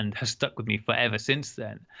teens and has stuck with me forever since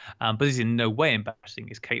then, but is in no way embarrassing,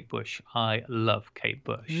 is Kate Bush. I love Kate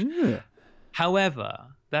Bush. Yeah. However,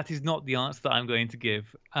 that is not the answer that I'm going to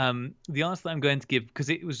give. The answer that I'm going to give, because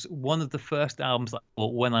it was one of the first albums that I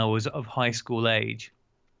bought when I was of high school age,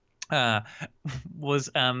 was,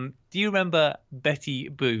 do you remember Betty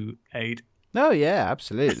Boo, Aid? Oh, yeah,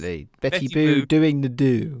 absolutely. Betty Boo doing the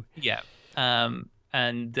do. Yeah. I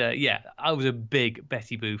was a big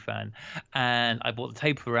Betty Boo fan, and I bought the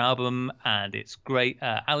tape of her album, and it's great.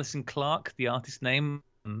 Alison Clarke, the artist name,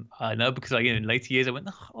 I know, because in later years I went,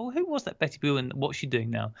 oh, who was that Betty Boo and what's she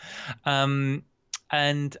doing now?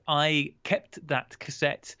 And I kept that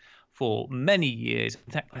cassette for many years.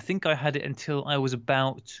 In fact, I think I had it until I was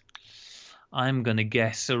about, I'm going to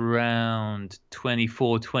guess, around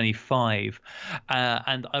 24, 25.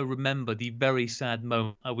 And I remember the very sad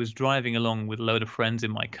moment. I was driving along with a load of friends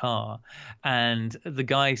in my car, and the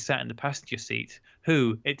guy sat in the passenger seat,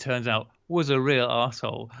 who, it turns out, was a real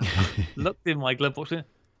arsehole, looked in my glove box and,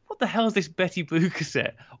 what the hell is this Betty Boo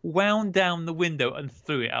cassette? Wound down the window and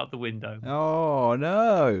threw it out the window. Oh,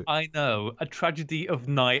 no. I know. A tragedy of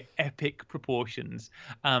nigh epic proportions.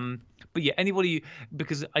 But yeah, anybody,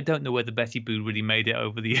 because I don't know whether Betty Boo really made it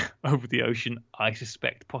over the ocean. I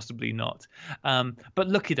suspect possibly not. But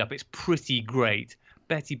look it up. It's pretty great.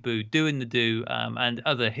 Betty Boo doing the do, and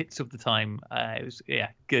other hits of the time. It was,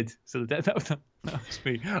 good. So that was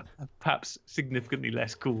me. Perhaps significantly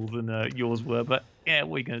less cool than yours were, but yeah,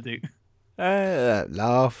 what are you going to do?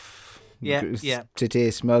 Laugh. Yeah. Sit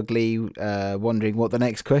here smugly, wondering what the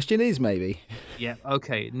next question is, maybe. Yeah.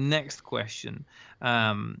 Okay. Next question. So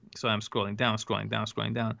I'm scrolling down.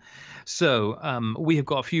 So we have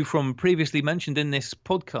got a few from previously mentioned in this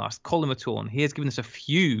podcast. Colomatorn. He has given us a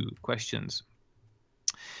few questions.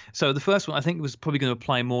 So the first one, I think, was probably going to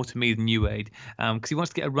apply more to me than you, Aid, because he wants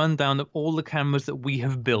to get a rundown of all the cameras that we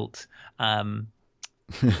have built. I'll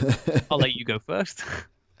let you go first.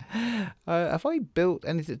 Have I built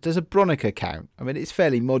anything? Does a Bronica count? I mean, it's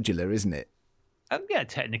fairly modular, isn't it? Yeah,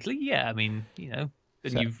 technically, yeah. I mean, and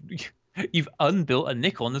you've unbuilt a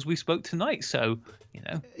Nikon as we spoke tonight, so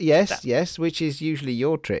Yes, which is usually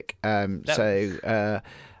your trick. I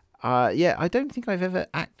don't think I've ever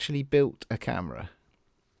actually built a camera.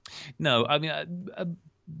 No, I mean,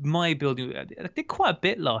 my building, I did quite a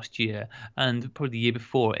bit last year and probably the year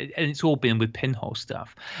before, and it's all been with pinhole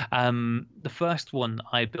stuff. The first one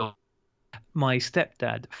I built, my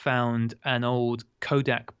stepdad found an old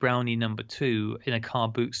Kodak Brownie #2 in a car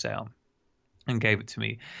boot sale and gave it to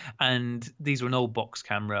me. And these were an old box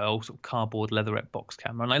camera, old sort of cardboard leatherette box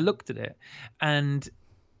camera. And I looked at it, and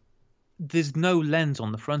there's no lens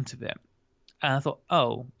on the front of it. And I thought,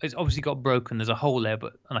 oh, it's obviously got broken. There's a hole there,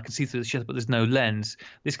 and I can see through the shutter, but there's no lens.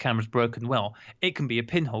 This camera's broken. Well, it can be a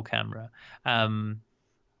pinhole camera. And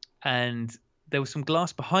there was some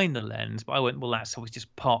glass behind the lens, but I went, well, that's always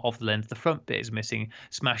just part of the lens. The front bit is missing.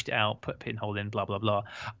 Smashed it out, put a pinhole in, blah, blah, blah.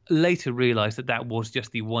 Later realised that was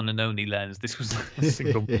just the one and only lens. This was a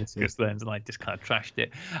single lens, and I just kind of trashed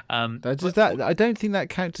it. I don't think that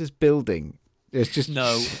counts as building. It's just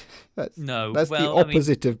no. That's Well, the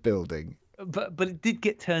opposite of building. But it did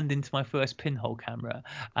get turned into my first pinhole camera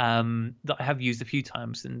that I have used a few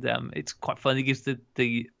times, and it's quite fun. It gives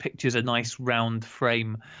the pictures a nice round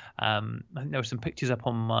frame. I think there were some pictures up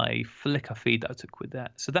on my Flickr feed that I took with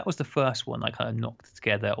that. So that was the first one I kind of knocked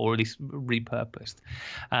together, or at least repurposed.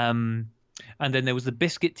 And then there was the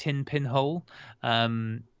biscuit tin pinhole,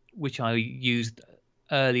 which I used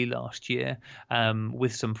early last year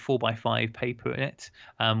with some 4x5 paper in it,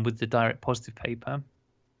 with the direct positive paper.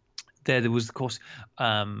 There was, of course,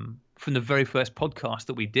 from the very first podcast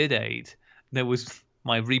that we did, Aid, there was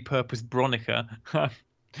my repurposed Bronica,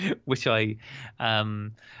 which I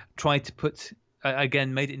tried to put,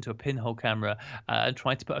 again, made it into a pinhole camera and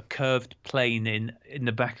tried to put a curved plane in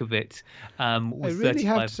the back of it. I really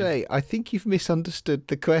have to say, I think you've misunderstood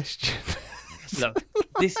the question. Look,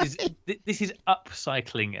 this is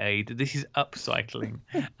upcycling, Aid. This is upcycling.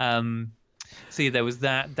 So yeah, there was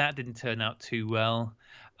that. That didn't turn out too well.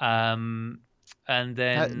 And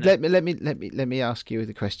then let me ask you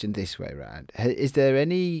the question this way round. Is there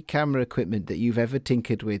any camera equipment that you've ever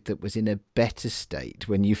tinkered with that was in a better state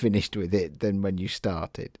when you finished with it than when you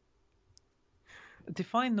started?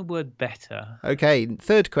 Define the word better. Okay,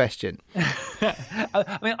 third question.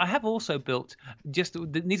 I mean, I have also built,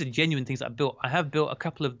 these are genuine things that I built. I have built a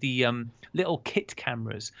couple of the little kit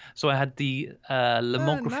cameras. So I had the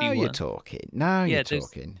lomography now one. You're talking. Now you're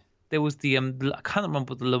talking. There was the I can't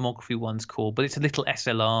remember what the lomography one's called, but it's a little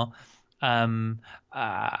SLR,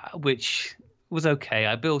 which was okay.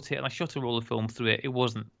 I built it and I shot a roll of film through it. It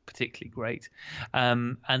wasn't particularly great.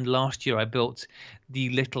 And last year I built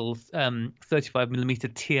the little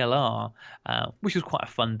 35mm TLR, which was quite a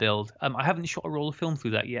fun build. I haven't shot a roll of film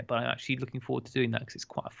through that yet, but I'm actually looking forward to doing that because it's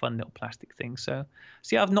quite a fun little plastic thing. So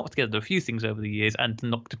yeah, I've knocked together a few things over the years and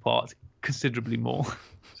knocked apart considerably more.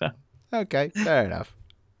 So okay, fair enough.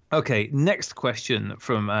 Okay, next question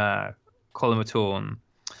from Colin Matorn.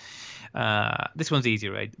 This one's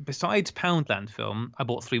easier, right? Besides Poundland film, I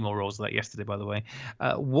bought 3 more rolls of that yesterday, by the way.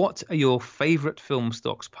 What are your favourite film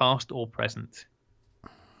stocks, past or present?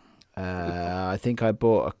 I think I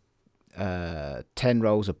bought 10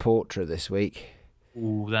 rolls of Portra this week.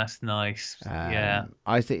 Ooh, that's nice. Yeah.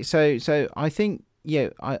 I think so. So I think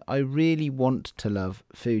I really want to love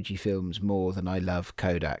Fuji films more than I love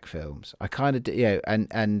Kodak films. I kind of do,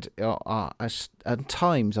 and at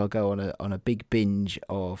times I'll go on a big binge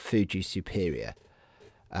of Fuji Superior,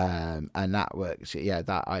 and that works. Yeah,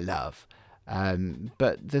 that I love.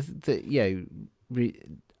 But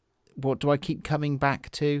what do I keep coming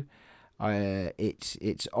back to?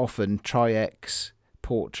 It's often Tri-X,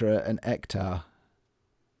 Portra, and Ektar.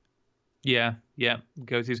 Yeah,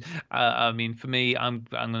 go-tos. I mean, for me, I'm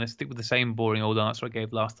going to stick with the same boring old answer I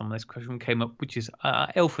gave last time this question came up, which is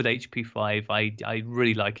Ilford HP5. I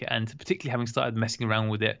really like it, and particularly having started messing around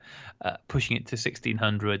with it, pushing it to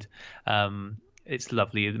 1600. It's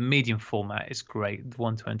lovely. The medium format is great. The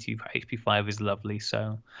 120 HP5 is lovely,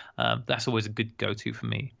 so that's always a good go-to for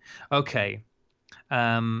me. Okay.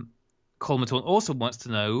 Colmatorn also wants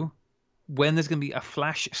to know when there's going to be a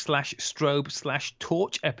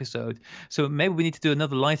flash/strobe/torch episode. So maybe we need to do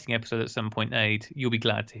another lighting episode at some point, Aid. You'll be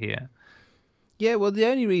glad to hear. Yeah, well, the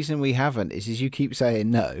only reason we haven't is you keep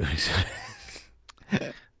saying no.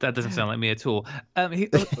 That doesn't sound like me at all. He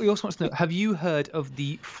also wants to know, have you heard of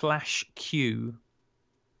the Flash Q?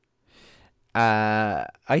 I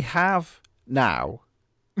have now.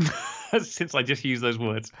 Since I just used those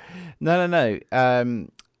words. No.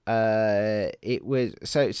 It was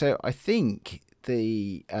so I think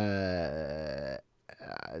the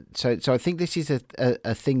so I think this is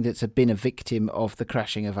a thing that's been a victim of the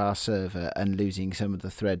crashing of our server and losing some of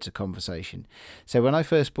the threads of conversation. So when I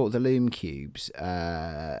first bought the Lume Cubes,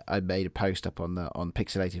 I made a post up on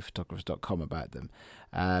pixelatedphotographers.com about them,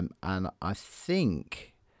 and I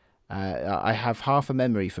think I have half a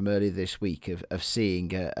memory from earlier this week of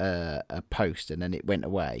seeing a post and then it went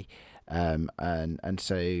away. So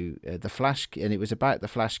the Flash, and it was about the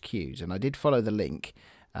Flash Qs, and I did follow the link,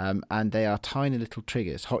 and they are tiny little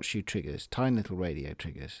triggers, hot shoe triggers, tiny little radio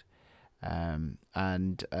triggers, and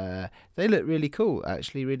they look really cool,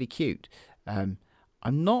 actually, really cute. I'm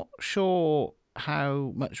not sure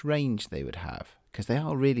how much range they would have, because they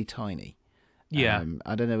are really tiny. Yeah.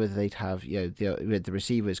 I don't know whether they'd have, the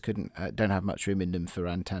receivers don't have much room in them for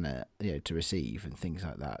antenna, to receive and things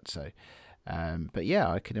like that. So, but yeah,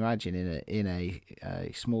 I can imagine in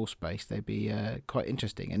a small space they'd be quite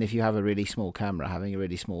interesting. And if you have a really small camera, having a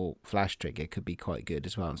really small flash trigger could be quite good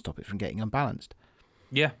as well and stop it from getting unbalanced.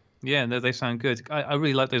 Yeah. Yeah, no, they sound good. I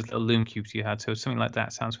really like those little Lume cubes you had, so something like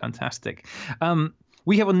that sounds fantastic.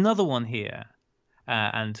 We have another one here,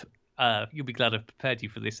 and you'll be glad I've prepared you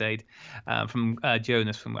for this, Aid, from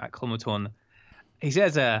Jonas from Acclimaton. He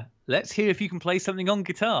says, let's hear if you can play something on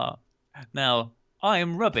guitar. Now, I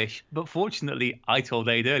am rubbish, but fortunately, I told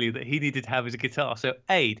Aid earlier that he needed to have his guitar. So,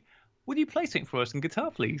 Aid, would you play something for us on guitar,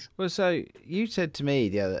 please? Well, so you said to me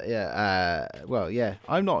the other,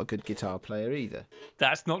 I'm not a good guitar player either.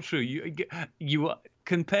 That's not true. You are,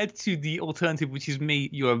 compared to the alternative, which is me,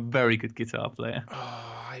 you're a very good guitar player. Oh,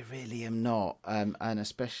 I really am not, and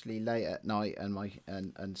especially late at night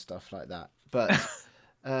and stuff like that. But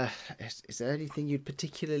is there anything you'd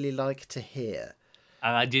particularly like to hear?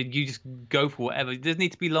 You just go for whatever. It doesn't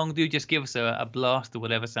need to be long, dude. Just give us a blast or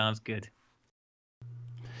whatever sounds good.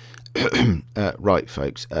 Right,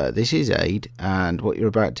 folks, this is Aid, and what you're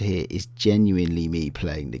about to hear is genuinely me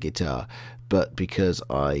playing the guitar, but because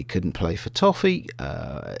I couldn't play for Toffee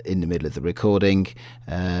in the middle of the recording,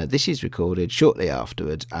 this is recorded shortly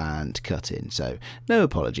afterwards and cut in, so no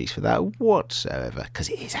apologies for that whatsoever, because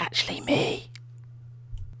it is actually me.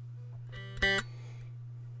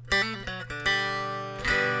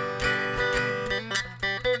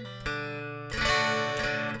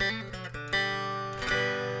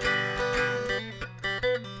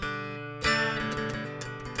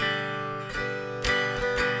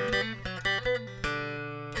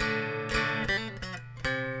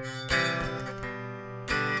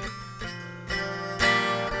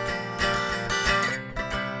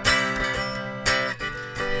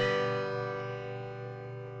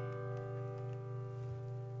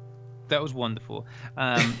 That was wonderful.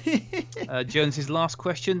 Jonas's last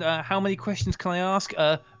question. How many questions can I ask?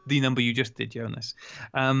 The number you just did, Jonas.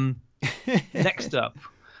 Next up,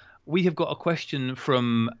 we have got a question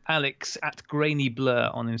from Alex at Grainy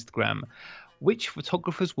Blur on Instagram. Which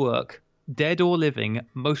photographer's work, dead or living,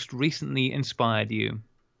 most recently inspired you?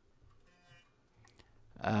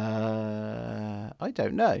 I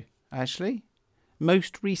don't know, actually.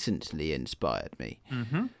 Most recently inspired me.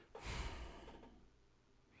 Mm-hmm.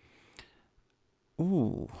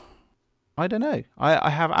 Ooh, I don't know.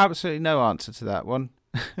 I have absolutely no answer to that one,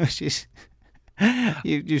 which is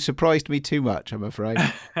you surprised me too much, I'm afraid.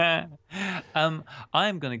 I'm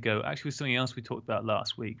going to go actually with something else we talked about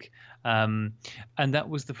last week, and that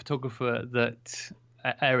was the photographer that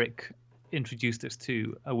Eric introduced us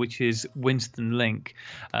to, which is Winston Link,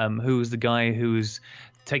 who was the guy who was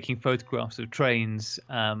taking photographs of trains.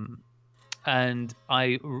 And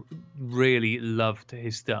I really loved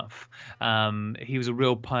his stuff. He was a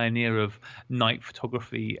real pioneer of night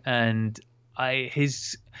photography, and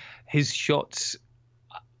his shots,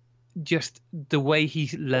 just the way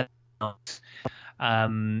he let out,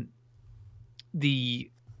 the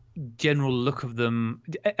general look of them,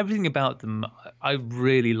 everything about them, I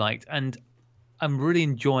really liked, and I'm really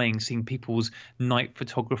enjoying seeing people's night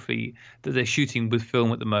photography that they're shooting with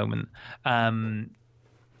film at the moment.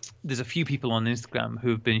 There's a few people on Instagram who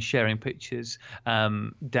have been sharing pictures. Dan,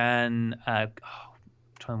 I'm trying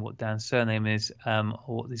to remember what Dan's surname is, or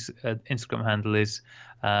what this Instagram handle is.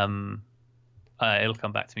 It'll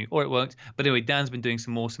come back to me, or it won't. But anyway, Dan's been doing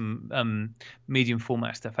some awesome medium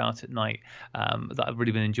format stuff out at night that I've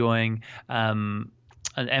really been enjoying. And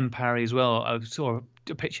M. Parry as well. I saw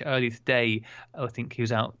a picture earlier today. I think he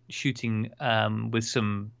was out shooting with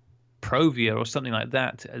some Provia or something like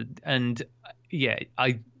that. And yeah,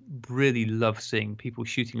 I really love seeing people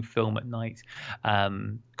shooting film at night.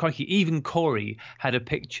 Crikey, even Corey had a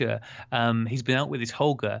picture. He's been out with his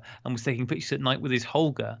Holga and was taking pictures at night with his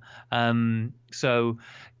Holga. So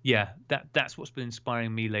yeah, that's what's been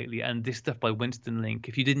inspiring me lately. And this stuff by Winston Link,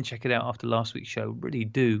 if you didn't check it out after last week's show, really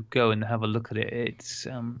do go and have a look at it.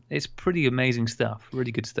 It's pretty amazing stuff,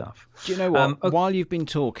 really good stuff. Do you know what? Okay. While you've been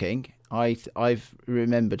talking, I've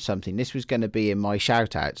remembered something. This was going to be in my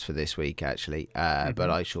shout-outs for this week, actually, but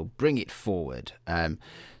I shall bring it forward.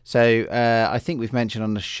 So I think we've mentioned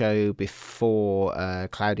on the show before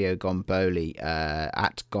Claudio Gomboli,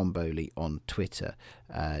 at Gomboli on Twitter,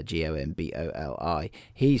 Gomboli.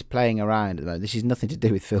 He's playing around at the moment. This is nothing to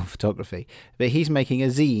do with film photography, but he's making a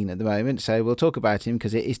zine at the moment. So we'll talk about him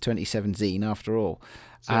because it is 27 zine after all.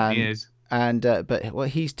 Certainly is. And but what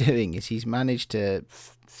he's doing is he's managed to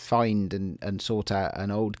find and sort out an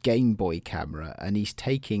old Game Boy camera, and he's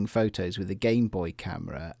taking photos with a Game Boy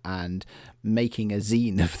camera and making a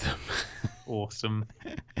zine of them. Awesome.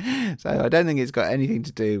 So I don't think it's got anything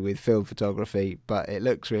to do with film photography, but it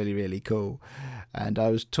looks really, really cool. And I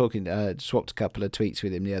was talking, swapped a couple of tweets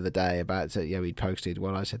with him the other day about, he'd posted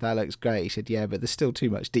one. I said, that looks great. He said, yeah, but there's still too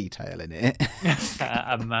much detail in it.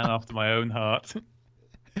 A man after my own heart.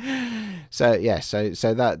 So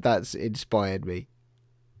that's inspired me.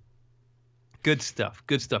 Good stuff.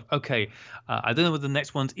 Okay, I don't know whether the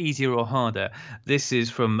next one's easier or harder. This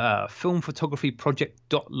is from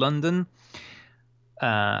filmphotographyproject.london.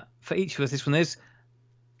 For each of us, this one is: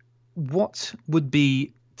 what would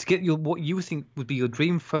be, to get what you think would be your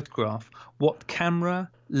dream photograph, what camera,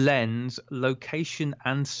 lens, location,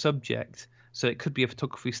 and subject, so it could be a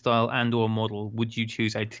photography style and or model, would you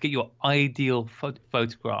choose to get your ideal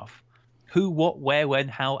photograph? Who, what, where, when,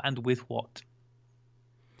 how, and with what?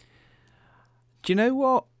 Do you know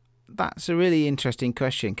what? That's a really interesting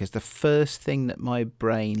question, because the first thing that my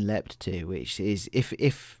brain leapt to, which is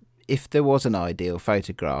if there was an ideal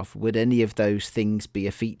photograph, would any of those things be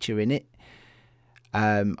a feature in it?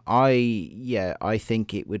 I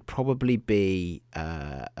think it would probably be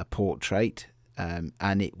a portrait,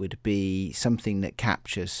 and it would be something that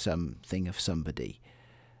captures something of somebody,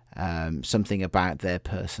 something about their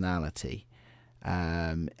personality.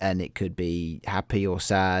 And it could be happy or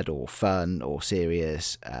sad or fun or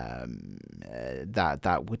serious.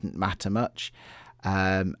 That wouldn't matter much.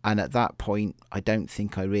 And at that point, I don't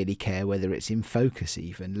think I really care whether it's in focus,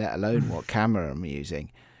 even, let alone what camera I'm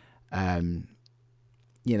using.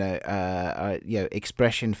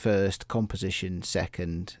 Expression first, composition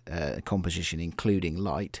second, composition including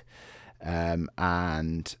light,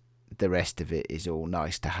 and the rest of it is all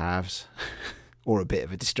nice to haves. Or a bit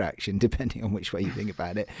of a distraction, depending on which way you think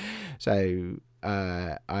about it. So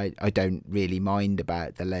I don't really mind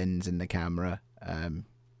about the lens and the camera,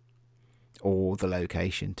 or the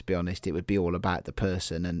location, to be honest. It would be all about the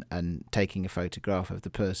person and taking a photograph of the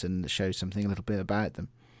person that shows something a little bit about them.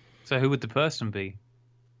 So who would the person be?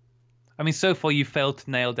 I mean, so far you failed to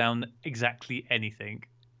nail down exactly anything,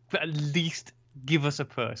 but at least give us a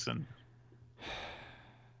person.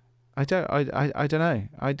 I don't know.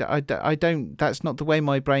 I don't. That's not the way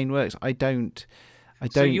my brain works. I don't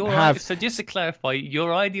have. So just to clarify,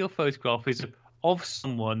 your ideal photograph is of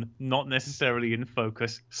someone not necessarily in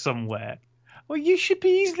focus somewhere. Well, you should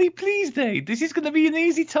be easily pleased, eh? This is going to be an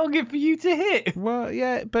easy target for you to hit. Well,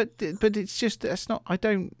 yeah, but it's just, that's not. I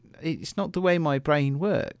don't. It's not the way my brain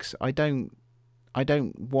works. I don't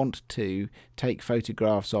want to take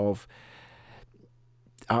photographs of,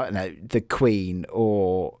 I don't know, the Queen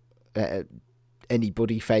or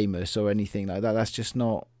anybody famous or anything like that. That's just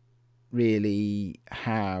not really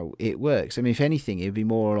how it works. I mean, if anything, it would be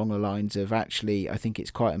more along the lines of, actually, I think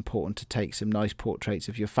it's quite important to take some nice portraits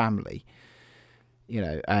of your family,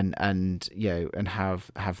 and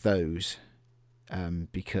have those,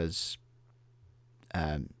 because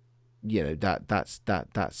that's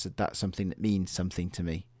something that means something to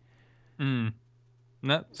me. No,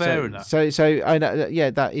 fair enough. So I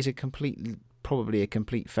know, that is probably a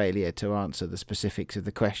complete failure to answer the specifics of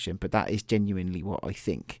the question, but that is genuinely what I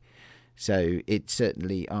think. So it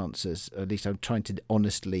certainly answers, or at least I'm trying to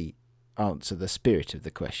honestly answer the spirit of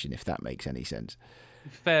the question, if that makes any sense.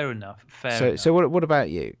 Fair enough. So what about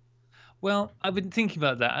you? Well, I've been thinking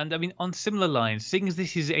about that, and I mean, on similar lines, seeing as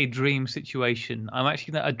this is a dream situation, I'm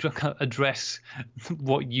actually going to address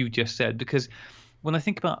what you just said, because when I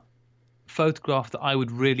think about photograph that I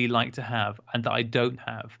would really like to have and that I don't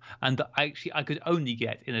have, and that I could only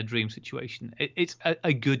get in a dream situation, it's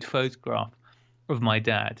a good photograph of my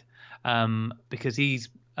dad, because he's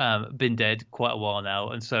been dead quite a while now,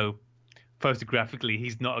 and so photographically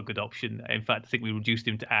he's not a good option. In fact, I think we reduced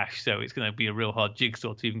him to ash, so it's going to be a real hard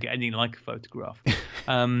jigsaw to even get anything like a photograph.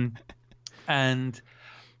 And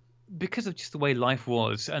because of just the way life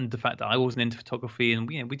was, and the fact that I wasn't into photography, and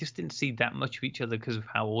we just didn't see that much of each other because of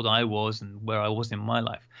how old I was and where I was in my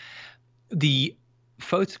life, the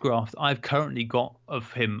photograph that I've currently got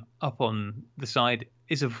of him up on the side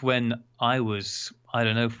is of when I was,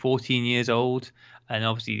 14 years old, and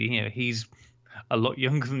obviously he's a lot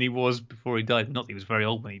younger than he was before he died. Not that he was very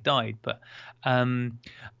old when he died, but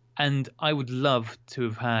and I would love to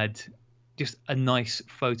have had just a nice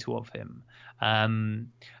photo of him.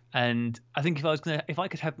 And I think if I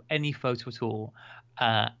could have any photo at all,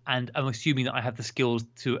 and I'm assuming that I have the skills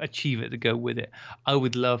to achieve it, to go with it, I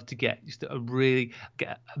would love to get just a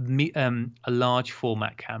large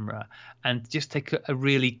format camera and just take a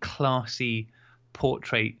really classy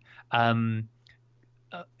portrait Um,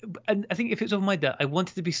 uh, and I think if it's on my dad, I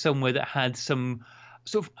wanted to be somewhere that had some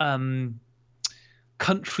sort of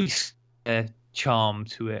country charm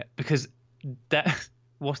to it, because that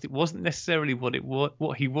whilst it wasn't necessarily what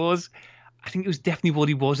he was, I think it was definitely what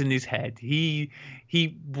he was in his head. He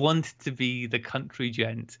wanted to be the country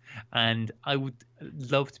gent, and I would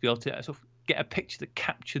love to be able to sort of get a picture that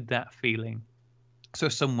captured that feeling. So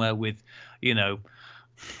somewhere with, you know,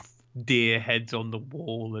 deer heads on the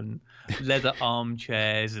wall and leather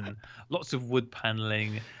armchairs and lots of wood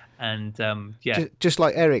paneling, and yeah, Just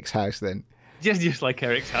like Eric's house, then. just like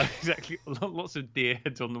Eric's house, exactly. Lots of deer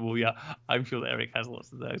heads on the wall. Yeah, I'm sure that Eric has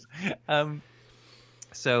lots of those.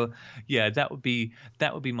 So yeah, that would be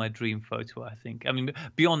my dream photo, I think. I mean,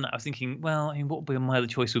 beyond that, I was thinking, well, I mean, what would be my other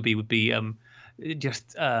choice would be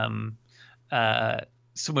just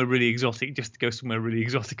somewhere really exotic, just to go somewhere really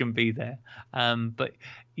exotic and be there. But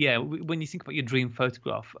yeah, when you think about your dream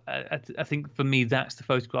photograph, I think for me that's the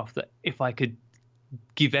photograph that if I could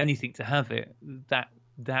give anything to have it,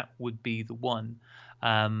 that would be the one.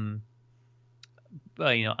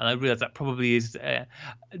 But, you know, and I realize that probably is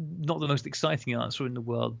not the most exciting answer in the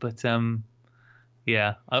world, but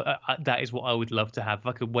yeah, that is what I would love to have. If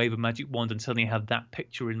I could wave a magic wand and suddenly have that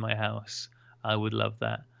picture in my house, I would love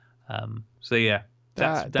that. So yeah,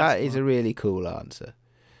 that is a really cool answer.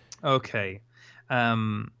 Okay,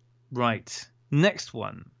 right. Next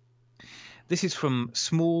one. This is from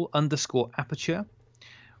small_aperture.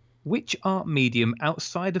 Which art medium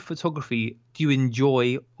outside of photography do you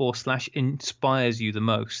enjoy or / inspires you the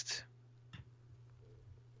most?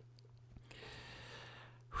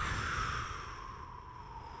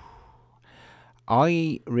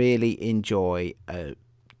 I really enjoy a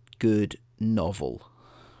good novel,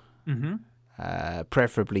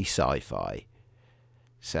 preferably sci-fi.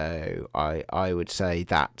 So I would say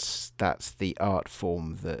that's the art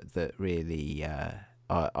form that really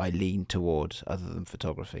I lean towards, other than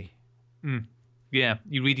photography. Yeah,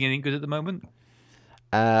 you reading anything good at the moment?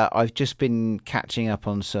 I've just been catching up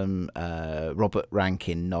on some Robert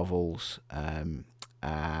Rankin novels, and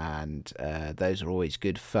those are always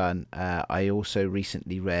good fun. I also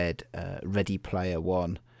recently read Ready Player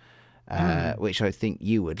One, which I think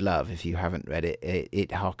you would love if you haven't read it. It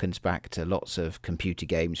harkens back to lots of computer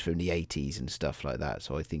games from the 80s and stuff like that,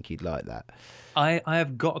 so I think you'd like that. I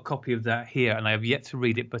have got a copy of that here, and I have yet to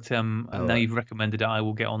read it, but now you've recommended it, I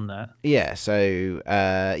will get on that. Yeah, so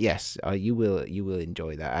yes, you will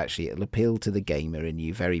enjoy that. Actually, it'll appeal to the gamer in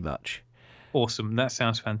you very much. Awesome, that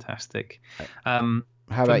sounds fantastic. How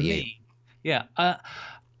about you? Yeah,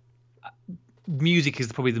 music is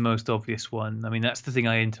probably the most obvious one. I mean, that's the thing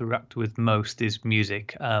I interact with most is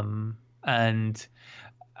music, and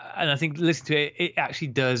I think listening to it, it actually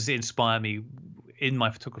does inspire me in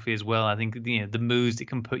my photography as well. I think, you know, the moods it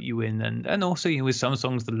can put you in, and also, you know, with some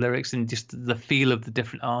songs, the lyrics and just the feel of the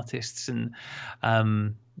different artists. And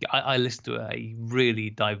I listen to a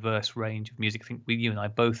really diverse range of music. I think you and I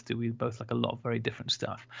both do. We both like a lot of very different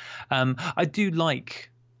stuff. I do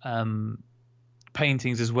like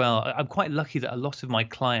paintings as well. I'm quite lucky that a lot of my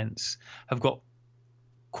clients have got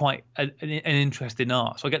quite an interest in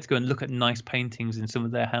art, so I get to go and look at nice paintings in some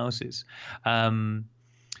of their houses.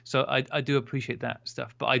 So I do appreciate that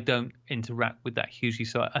stuff, but I don't interact with that hugely.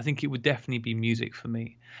 So I think it would definitely be music for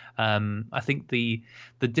me. I think the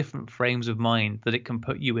different frames of mind that it can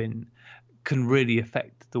put you in can really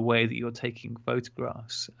affect the way that you're taking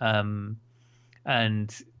photographs. And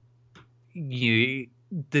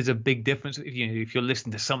there's a big difference if you're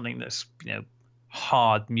listening to something that's, you know,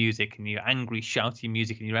 hard music and you're angry, shouty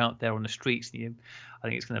music, and you're out there on the streets, and I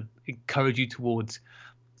think it's going to encourage you towards,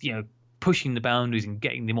 you know, pushing the boundaries and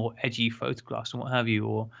getting the more edgy photographs and what have you.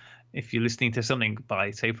 Or if you're listening to something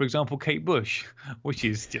by, say, for example, Kate Bush, which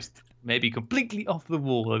is just maybe completely off the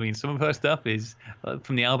wall. I mean, some of her stuff is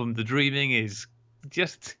from the album The Dreaming is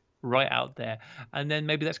just right out there, and then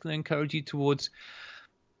maybe that's going to encourage you towards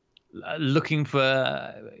looking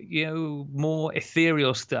for, you know, more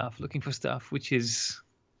ethereal stuff, looking for stuff which is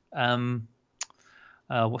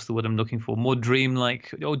what's the word I'm looking for, more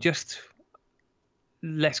dreamlike, or just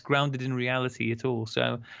less grounded in reality at all.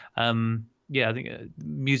 So yeah, I think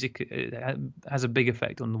music has a big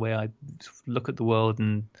effect on the way I look at the world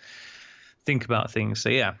and think about things. So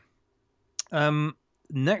yeah.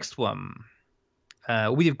 Next one,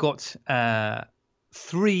 we've got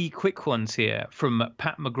 3 quick ones here from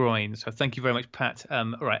Pat McGroin. So thank you very much, Pat. All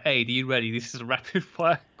right, Aid, are you ready? This is rapid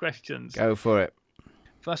fire questions. Go for it.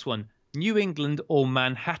 First one: New England or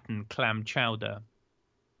Manhattan clam chowder?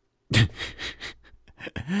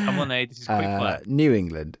 Come on, Aid. This is quick fire. New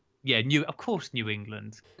England. Yeah, of course, New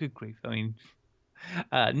England. Good grief. I mean,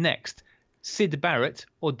 Next, Sid Barrett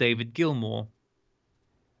or David Gilmour?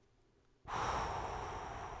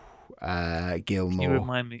 Gilmour.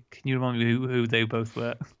 Can you remind me who they both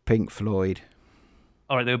were? Pink Floyd.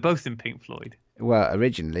 All right, they were both in Pink Floyd. Well,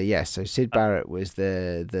 originally, yes. So Sid Barrett was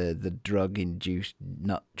the drug-induced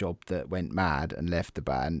nut job that went mad and left the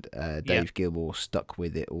band. Dave Gilmour stuck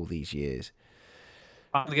with it all these years.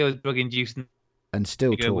 I'm going to go with drug-induced. And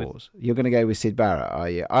still tours. You're going to go with Sid Barrett, are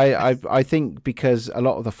you? I think because a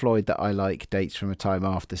lot of the Floyd that I like dates from a time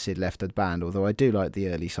after Sid left the band, although I do like the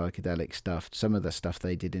early psychedelic stuff. Some of the stuff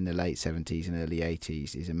they did in the late 70s and early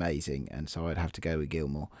 80s is amazing, and so I'd have to go with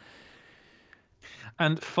Gilmour.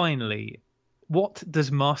 And finally, what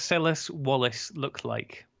does Marcellus Wallace look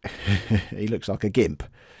like? He looks like a gimp.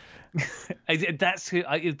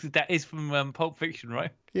 That is from Pulp Fiction,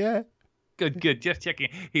 right? Yeah. Good. Just checking.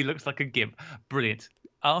 He looks like a gimp. Brilliant.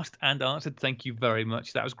 Asked and answered. Thank you very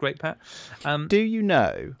much. That was great, Pat. Do you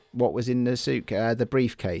know what was in the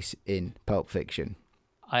briefcase in Pulp Fiction?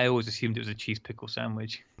 I always assumed it was a cheese pickle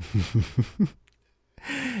sandwich.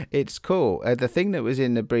 It's cool. The thing that was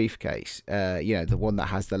in the briefcase, the one that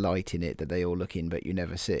has the light in it that they all look in but you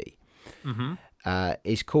never see,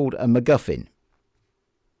 is called a MacGuffin.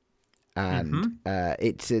 And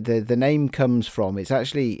it's the name comes from, it's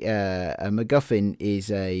actually a MacGuffin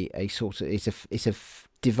is a sort of it's a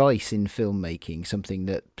device in filmmaking, something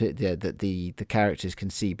that the characters can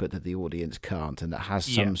see but that the audience can't, and that has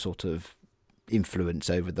some sort of influence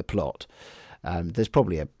over the plot. There's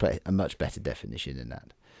probably a much better definition than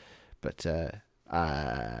that, but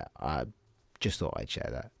I just thought I'd share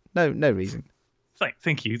that. No reason.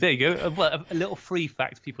 Thank you. There you go. Well, a little free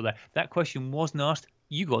fact for people there. That question wasn't asked.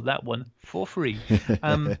 You got that one for free.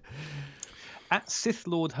 At Sith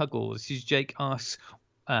Lord Huggle, this is Jake asks,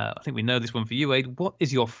 I think we know this one for you, Aid. What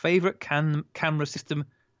is your favourite camera system,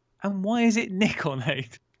 and why is it Nikon,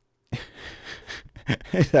 Aid?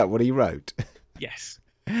 Is that what he wrote? Yes.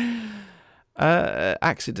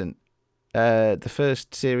 Accident. The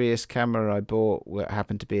first serious camera I bought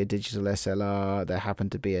happened to be a digital SLR. There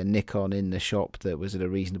happened to be a Nikon in the shop that was at a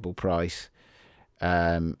reasonable price.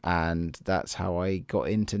 And that's how I got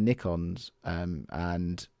into Nikons.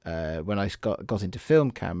 And when I got into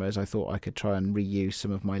film cameras, I thought I could try and reuse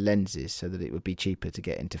some of my lenses so that it would be cheaper to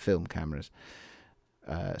get into film cameras.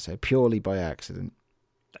 So purely by accident.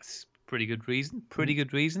 That's pretty good reason.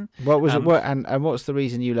 What was it? And what's the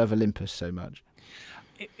reason you love Olympus so much?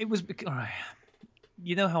 It was because, all right,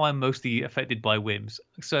 you know how I'm mostly affected by whims.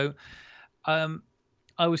 So,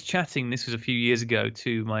 I was chatting, this was a few years ago,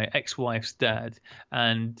 to my ex-wife's dad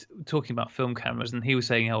and talking about film cameras, and he was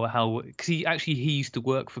saying how because he used to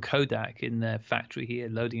work for Kodak in their factory here,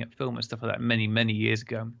 loading up film and stuff like that many years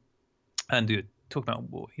ago, and talking about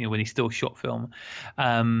when he still shot film,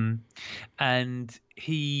 and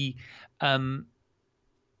he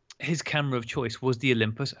his camera of choice was the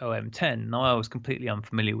Olympus OM10. Now, I was completely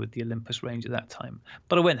unfamiliar with the Olympus range at that time,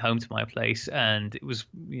 but I went home to my place and it was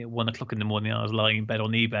 1 o'clock in the morning. I was lying in bed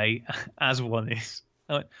on eBay, as one is.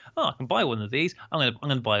 I went, I can buy one of these. I'm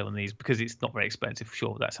gonna buy one of these because it's not very expensive.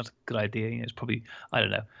 Sure, that sounds like a good idea. It's probably, I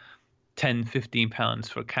don't know, £10-15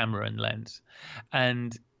 for a camera and lens.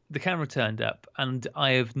 And the camera turned up, and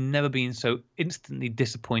I have never been so instantly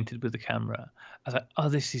disappointed with the camera. I was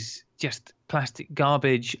like, this is just plastic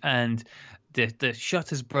garbage, and the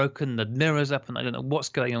shutter's broken, the mirror's up, and I don't know what's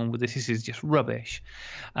going on with this. This is just rubbish.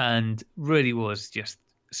 And really was just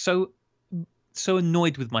so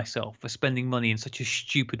annoyed with myself for spending money in such a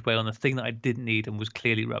stupid way on a thing that I didn't need and was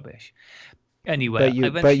clearly rubbish. Anyway,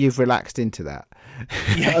 but you've relaxed into that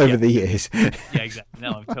over the years. Yeah, exactly.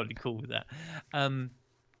 Now I'm totally cool with that.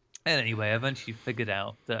 Anyway, I eventually figured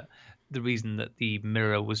out that the reason that the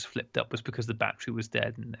mirror was flipped up was because the battery was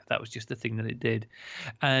dead, and that was just the thing that it did.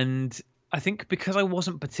 And I think because I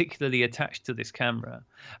wasn't particularly attached to this camera,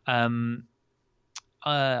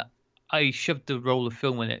 I shoved the roll of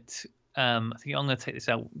film in it. I think I'm going to take this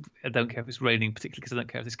out. I don't care if it's raining, particularly because I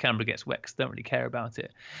don't care if this camera gets wet, because I don't really care about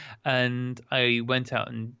it. And I went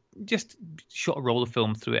out and just shot a roll of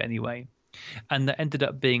film through it anyway. And that ended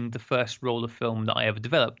up being the first roll of film that I ever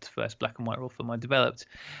developed, first black and white roll film I developed.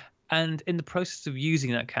 And in the process of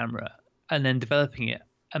using that camera and then developing it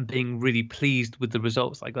and being really pleased with the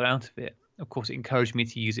results I got out of it, of course, it encouraged me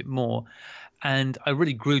to use it more. And I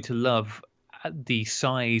really grew to love the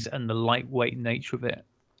size and the lightweight nature of it.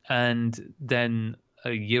 And then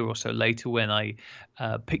a year or so later, when I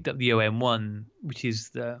picked up the OM1, which is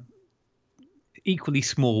the equally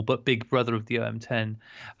small but big brother of the OM10,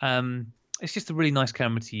 it's just a really nice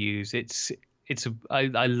camera to use.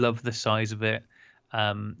 I love the size of it.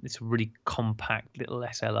 It's a really compact little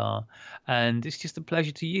SLR, and it's just a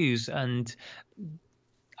pleasure to use. And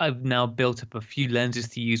I've now built up a few lenses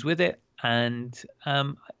to use with it, and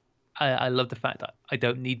I love the fact that I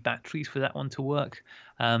don't need batteries for that one to work.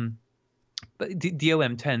 But the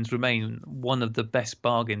OM10s remain one of the best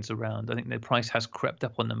bargains around. I think the price has crept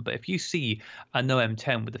up on them, but if you see an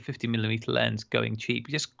OM10 with a 50mm lens going cheap,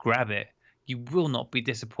 just grab it. You will not be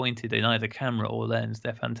disappointed in either camera or lens.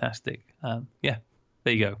 They're fantastic. Yeah,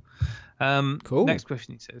 there you go. Cool. Next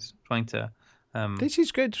question, he says, trying to. This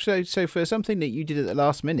is good. So for something that you did at the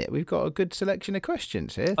last minute, we've got a good selection of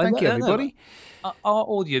questions here. Thank you, everybody. Our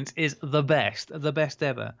audience is the best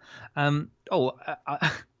ever.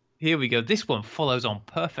 Here we go. This one follows on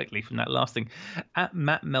perfectly from that last thing. At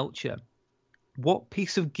Matt Melcher, what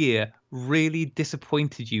piece of gear really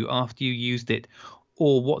disappointed you after you used it,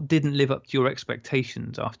 or what didn't live up to your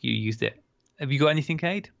expectations after you used it? Have you got anything,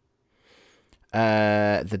 Cade?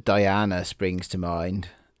 The Diana springs to mind.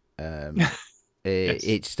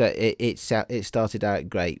 It started out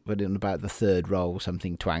great, but in about the third roll,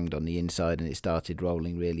 something twanged on the inside, and it started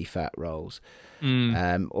rolling really fat rolls.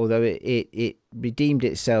 Although it redeemed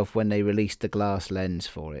itself when they released the glass lens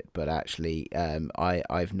for it, but actually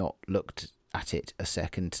I've not looked at it a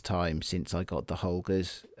second time since I got the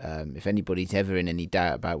Holgers. If anybody's ever in any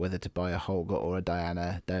doubt about whether to buy a Holger or a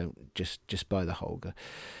Diana, don't just buy the Holger.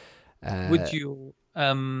 Would your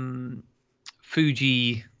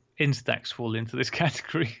Fuji Instax fall into this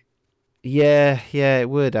category? Yeah, it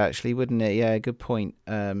would actually, wouldn't it? Yeah, good point.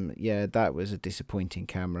 Yeah, that was a disappointing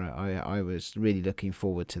camera. I was really looking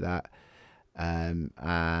forward to that.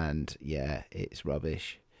 And yeah, it's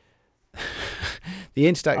rubbish. The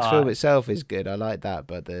Instax film itself is good. I like that,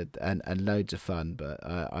 but and loads of fun, but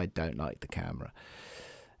I don't like the camera.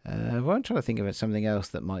 I'm trying to think of something else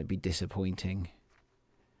that might be disappointing.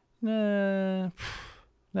 No,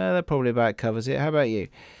 that probably about covers it. How about you?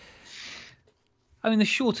 I mean, the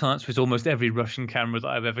short answer is almost every Russian camera that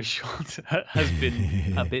I've ever shot has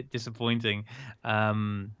been a bit disappointing.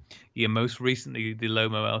 Most recently the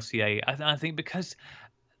Lomo LCA. I think because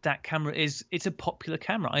that camera it's a popular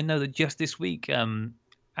camera. I know that just this week,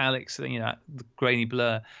 Alex, the Grainy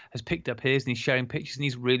Blur, has picked up his and he's sharing pictures and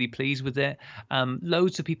he's really pleased with it.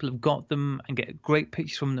 Loads of people have got them and get great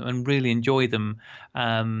pictures from them and really enjoy them.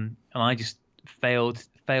 And I just failed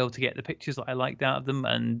to get the pictures that I liked out of them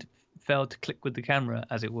and failed to click with the camera,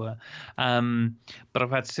 as it were. But I've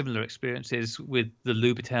had similar experiences with the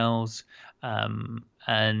Lubitels,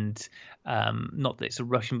 and not that it's a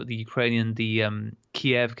Russian, but the Ukrainian, the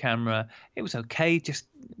Kiev camera. It was okay, just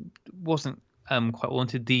wasn't quite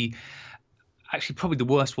wanted. Actually probably the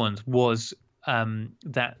worst ones was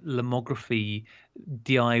that Lomography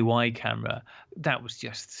DIY camera. That was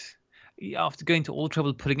just, after going to all the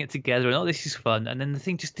trouble putting it together and this is fun, and then the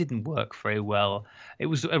thing just didn't work very well. It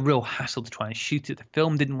was a real hassle to try and shoot it. The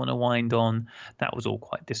film didn't want to wind on. That was all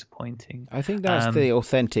quite disappointing. I think that's the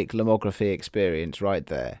authentic Lomography experience right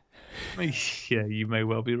there. Yeah, you may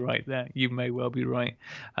well be right there. You may well be right.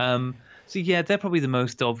 So yeah, they're probably the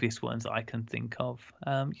most obvious ones I can think of.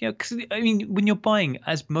 Because I mean, when you're buying,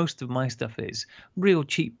 as most of my stuff is, real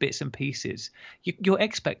cheap bits and pieces, your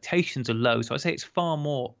expectations are low. So I say it's far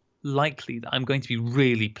more likely that I'm going to be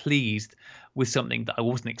really pleased with something that I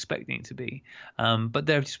wasn't expecting it to be. But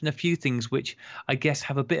there have just been a few things which I guess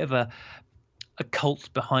have a bit of a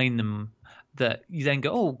cult behind them, that you then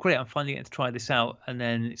go, oh great, I'm finally getting to try this out, and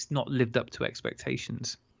then it's not lived up to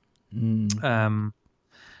expectations.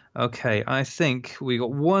 Okay, I think we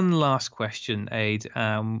got one last question, Aid,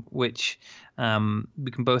 which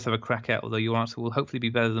we can both have a crack at, although your answer will hopefully be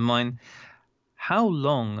better than mine. How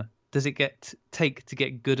long does it take to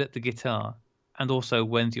get good at the guitar? And also,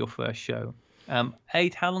 when's your first show?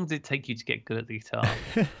 Aid, how long did it take you to get good at the guitar?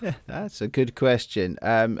 That's a good question.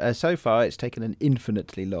 So far, it's taken an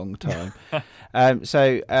infinitely long time.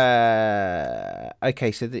 Okay,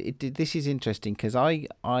 so this is interesting because I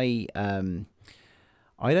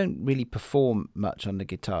don't really perform much on the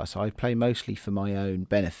guitar, so I play mostly for my own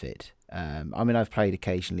benefit. I mean, I've played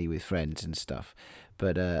occasionally with friends and stuff,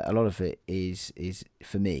 but a lot of it is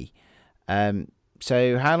for me.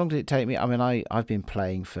 So how long did it take me? I mean, I've been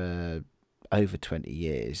playing for over 20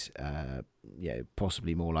 years,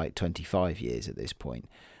 possibly more like 25 years at this point.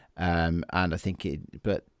 And I think you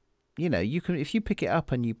can, if you pick it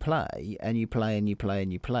up and you play and you play and you play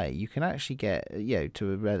and you play, you can actually get,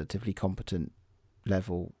 to a relatively competent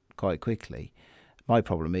level quite quickly. My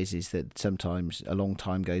problem is that sometimes a long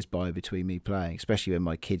time goes by between me playing, especially when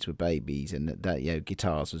my kids were babies, and that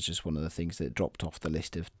guitars was just one of the things that dropped off the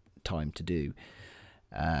list of time to do.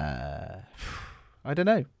 I don't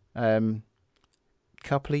know.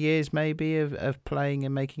 couple of years maybe of playing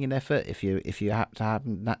and making an effort. If you have to have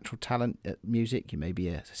natural talent at music, you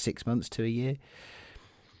maybe 6 months to a year.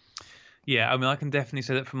 Yeah, I mean, I can definitely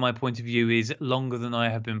say that from my point of view is longer than I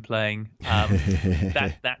have been playing.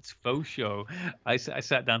 That's faux show. I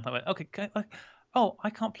sat down and I went, okay, I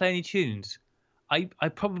can't play any tunes. I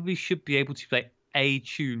probably should be able to play a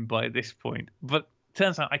tune by this point, but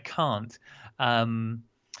turns out I can't.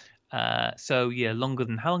 So yeah, longer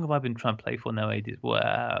than, how long have I been trying to play for now, Aidan? 4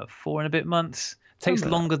 and a bit months. Takes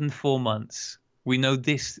longer than 4 months. We know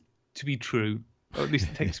this to be true, or at least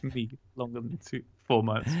it takes me longer than 4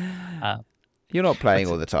 months. You're not playing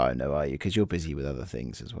all the time, though, are you? Because you're busy with other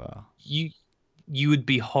things as well. You would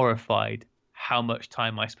be horrified how much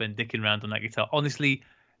time I spend dicking around on that guitar. Honestly,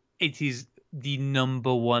 it is the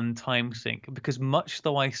number one time sink, because much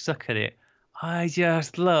though I suck at it, I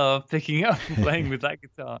just love picking up and playing with that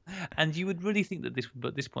guitar. And you would really think that this would,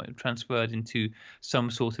 at this point, have transferred into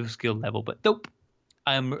some sort of skill level, but nope.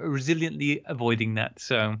 I'm resiliently avoiding that.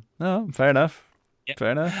 So, no, fair enough. Yeah.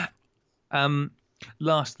 Fair enough.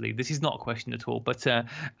 Lastly, this is not a question at all, but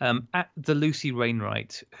at the Lucy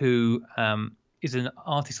Wainwright, who is an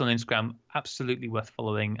artist on Instagram, absolutely worth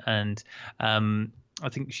following, and I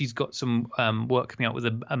think she's got some work coming out with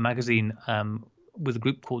a magazine with a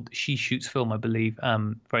group called She Shoots Film, I believe,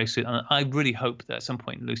 very soon. And I really hope that at some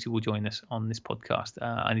point Lucy will join us on this podcast.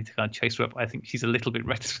 I need to kind of chase her up. I think she's a little bit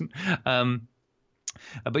reticent.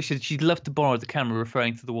 But she'd love to borrow the camera,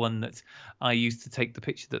 referring to the one that I used to take the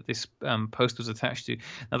picture that this post was attached to.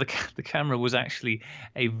 Now, the camera was actually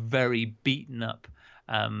a very beaten up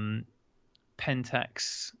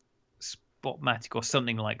Pentax Spotmatic or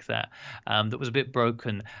something like that, that was a bit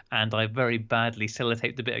broken, and I very badly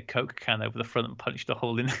sellotaped a bit of Coke can over the front and punched a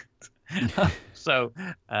hole in it. So,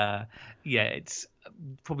 yeah, it's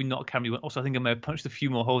probably not a camera you want. Also, I think I may have punched a few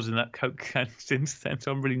more holes in that Coke can since then,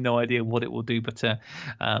 so I'm really no idea what it will do. But yeah,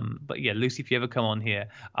 Lucy, if you ever come on here,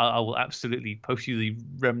 I will absolutely post you the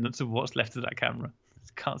remnants of what's left of that camera.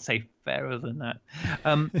 Can't say fairer than that.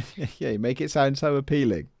 Yeah, you make it sound so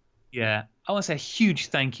appealing. Yeah, I want to say a huge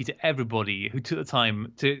thank you to everybody who took the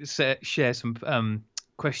time to share some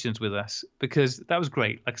questions with us, because that was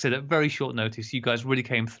great. Like I said, at very short notice, you guys really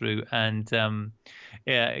came through. And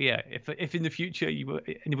yeah, if in the future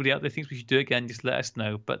anybody out there thinks we should do it again, just let us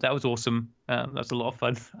know. But that was awesome. That was a lot of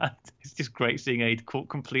fun. And it's just great seeing Aid caught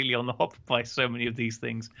completely on the hop by so many of these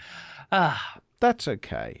things. That's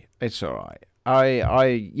okay. It's all right.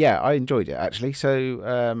 I enjoyed it actually.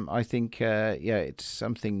 So I think yeah, it's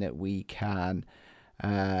something that we can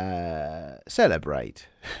celebrate,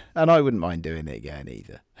 and I wouldn't mind doing it again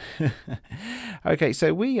either. Okay,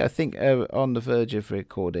 so we, I think, are on the verge of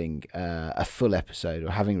recording a full episode,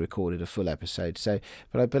 or having recorded a full episode. So,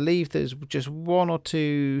 but I believe there's just one or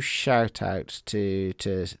two shout outs to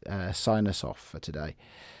sign us off for today.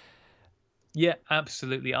 Yeah,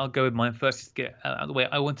 absolutely. I'll go with mine first. Just to get out of the way,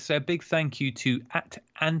 I want to say a big thank you to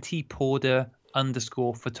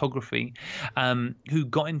 @antiporter_photography, who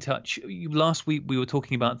got in touch. Last week we were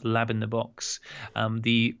talking about the Lab in the Box,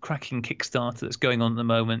 the cracking Kickstarter that's going on at the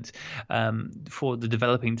moment for the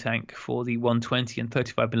developing tank for the 120 and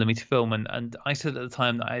 35mm film. And I said at the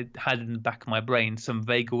time that I had in the back of my brain some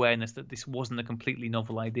vague awareness that this wasn't a completely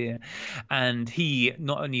novel idea. And he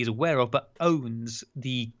not only is aware of, but owns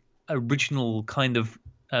the original kind of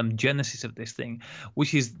genesis of this thing,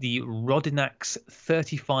 which is the Rodinax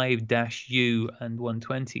 35-U and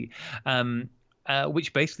 120,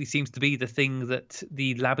 which basically seems to be the thing that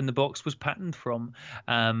the Lab in the Box was patterned from.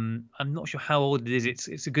 I'm not sure how old it is.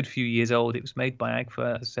 It's a good few years old. It was made by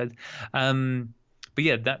Agfa, as I said. But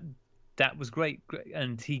yeah, that was great,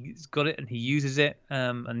 and he's got it and he uses it,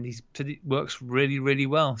 and he said it works really, really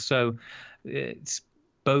well. So it's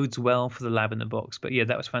bodes well for the Lab in the Box. But yeah,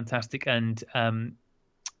 that was fantastic. And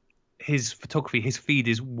his photography, his feed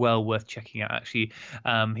is well worth checking out, actually.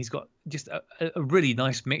 He's got just a really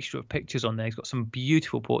nice mixture of pictures on there. He's got some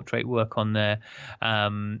beautiful portrait work on there,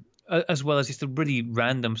 as well as just a really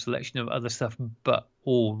random selection of other stuff, but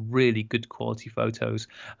all really good quality photos.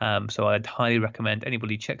 So I'd highly recommend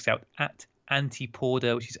anybody checks out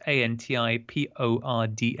 @Antiporda, which is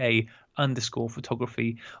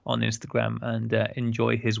ANTIPORDA_photography on Instagram, and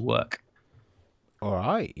enjoy his work. All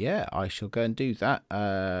right, yeah, I shall go and do that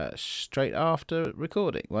straight after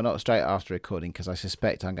recording. Well, not straight after recording, because I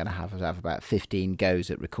suspect I'm going to have about 15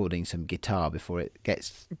 goes at recording some guitar before it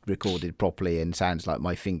gets recorded properly and sounds like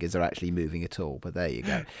my fingers are actually moving at all. But there you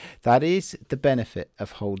go. That is the benefit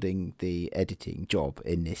of holding the editing job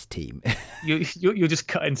in this team. You'll just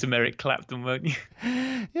cut into Eric Clapton, won't you?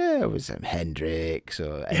 Yeah, with some Hendrix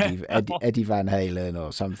or Eddie Van Halen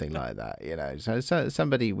or something like that, you know. So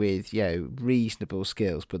somebody with, reasonable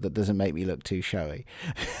skills, but that doesn't make me look too showy.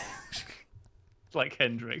 Like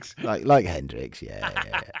Hendrix. Like Hendrix,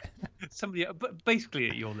 yeah. Somebody, but basically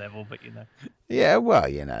at your level, but you know. Yeah, well,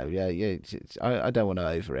 I don't want to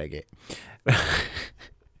over-egg it.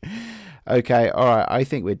 Okay, all right. I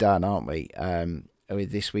think we're done, aren't we?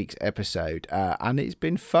 With this week's episode, and it's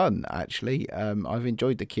been fun actually. I've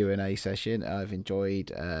enjoyed the Q&A session. I've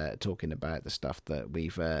enjoyed talking about the stuff that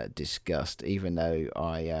we've discussed, even though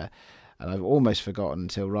I've almost forgotten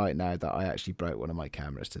until right now that I actually broke one of my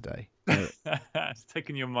cameras today. It's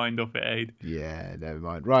taking your mind off it, Aid. Yeah, never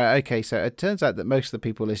mind. Right, okay, so it turns out that most of the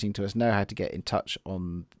people listening to us know how to get in touch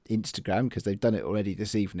on Instagram because they've done it already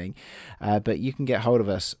this evening. But you can get hold of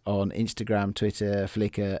us on Instagram, Twitter,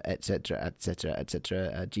 Flickr, etc.,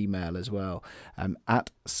 Gmail as well.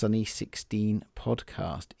 At Sunny16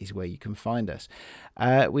 Podcast is where you can find us.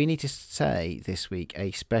 We need to say this week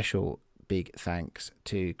a special big thanks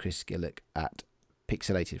to Chris Gillick at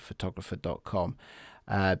pixelatedphotographer.com.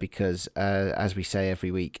 Because as we say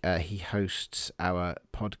every week, he hosts our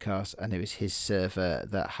podcast, and it was his server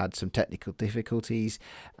that had some technical difficulties,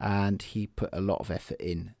 and he put a lot of effort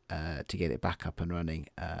in to get it back up and running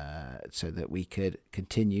so that we could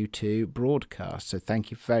continue to broadcast. So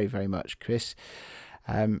thank you very, very much, Chris.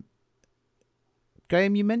 Graham,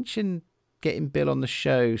 you mentioned getting Bill on the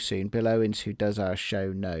show soon, Bill Owens, who does our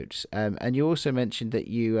show notes, and you also mentioned that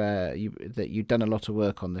you'd done a lot of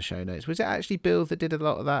work on the show notes. Was it actually Bill that did a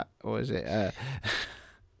lot of that, or is it?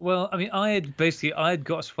 Well, I mean, I had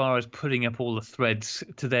got as far as putting up all the threads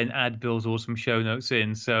to then add Bill's awesome show notes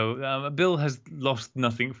in. So Bill has lost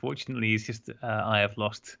nothing. Fortunately, it's just I have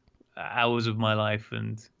lost hours of my life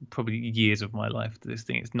and probably years of my life to this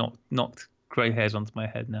thing. It's not grey hairs onto my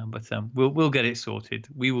head now, but we'll get it sorted.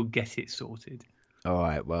 We will get it sorted. All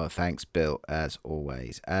right, well, thanks, Bill, as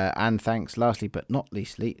always. And thanks, lastly but not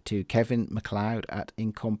leastly, to Kevin MacLeod at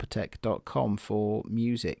incompetech.com for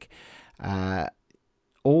music.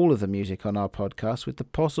 All of the music on our podcast, with the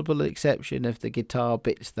possible exception of the guitar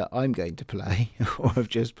bits that I'm going to play or have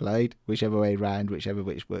just played, whichever way round, which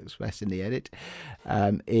works best in the edit,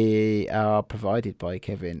 are provided by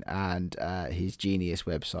Kevin and his genius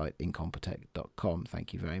website, incompetech.com.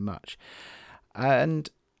 Thank you very much. And,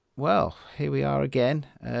 well, here we are again,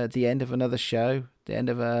 the end of another show, the end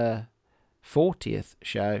of a 40th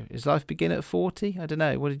show. Does life begin at 40? I don't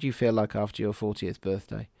know. What did you feel like after your 40th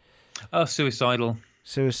birthday? Oh, suicidal.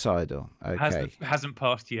 Okay. Hasn't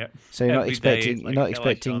passed yet. So you're not expecting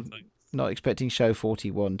show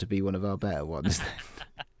 41 to be one of our better ones then.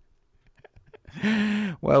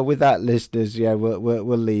 Well, with that, listeners,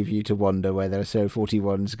 we'll leave you to wonder whether show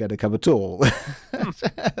 41 is going to come at all.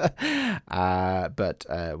 But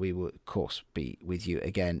we will, of course, be with you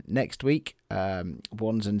again next week.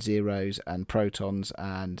 Ones and zeros and protons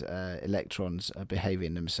and electrons are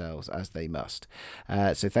behaving themselves as they must.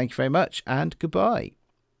 So thank you very much and goodbye.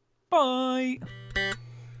 Bye.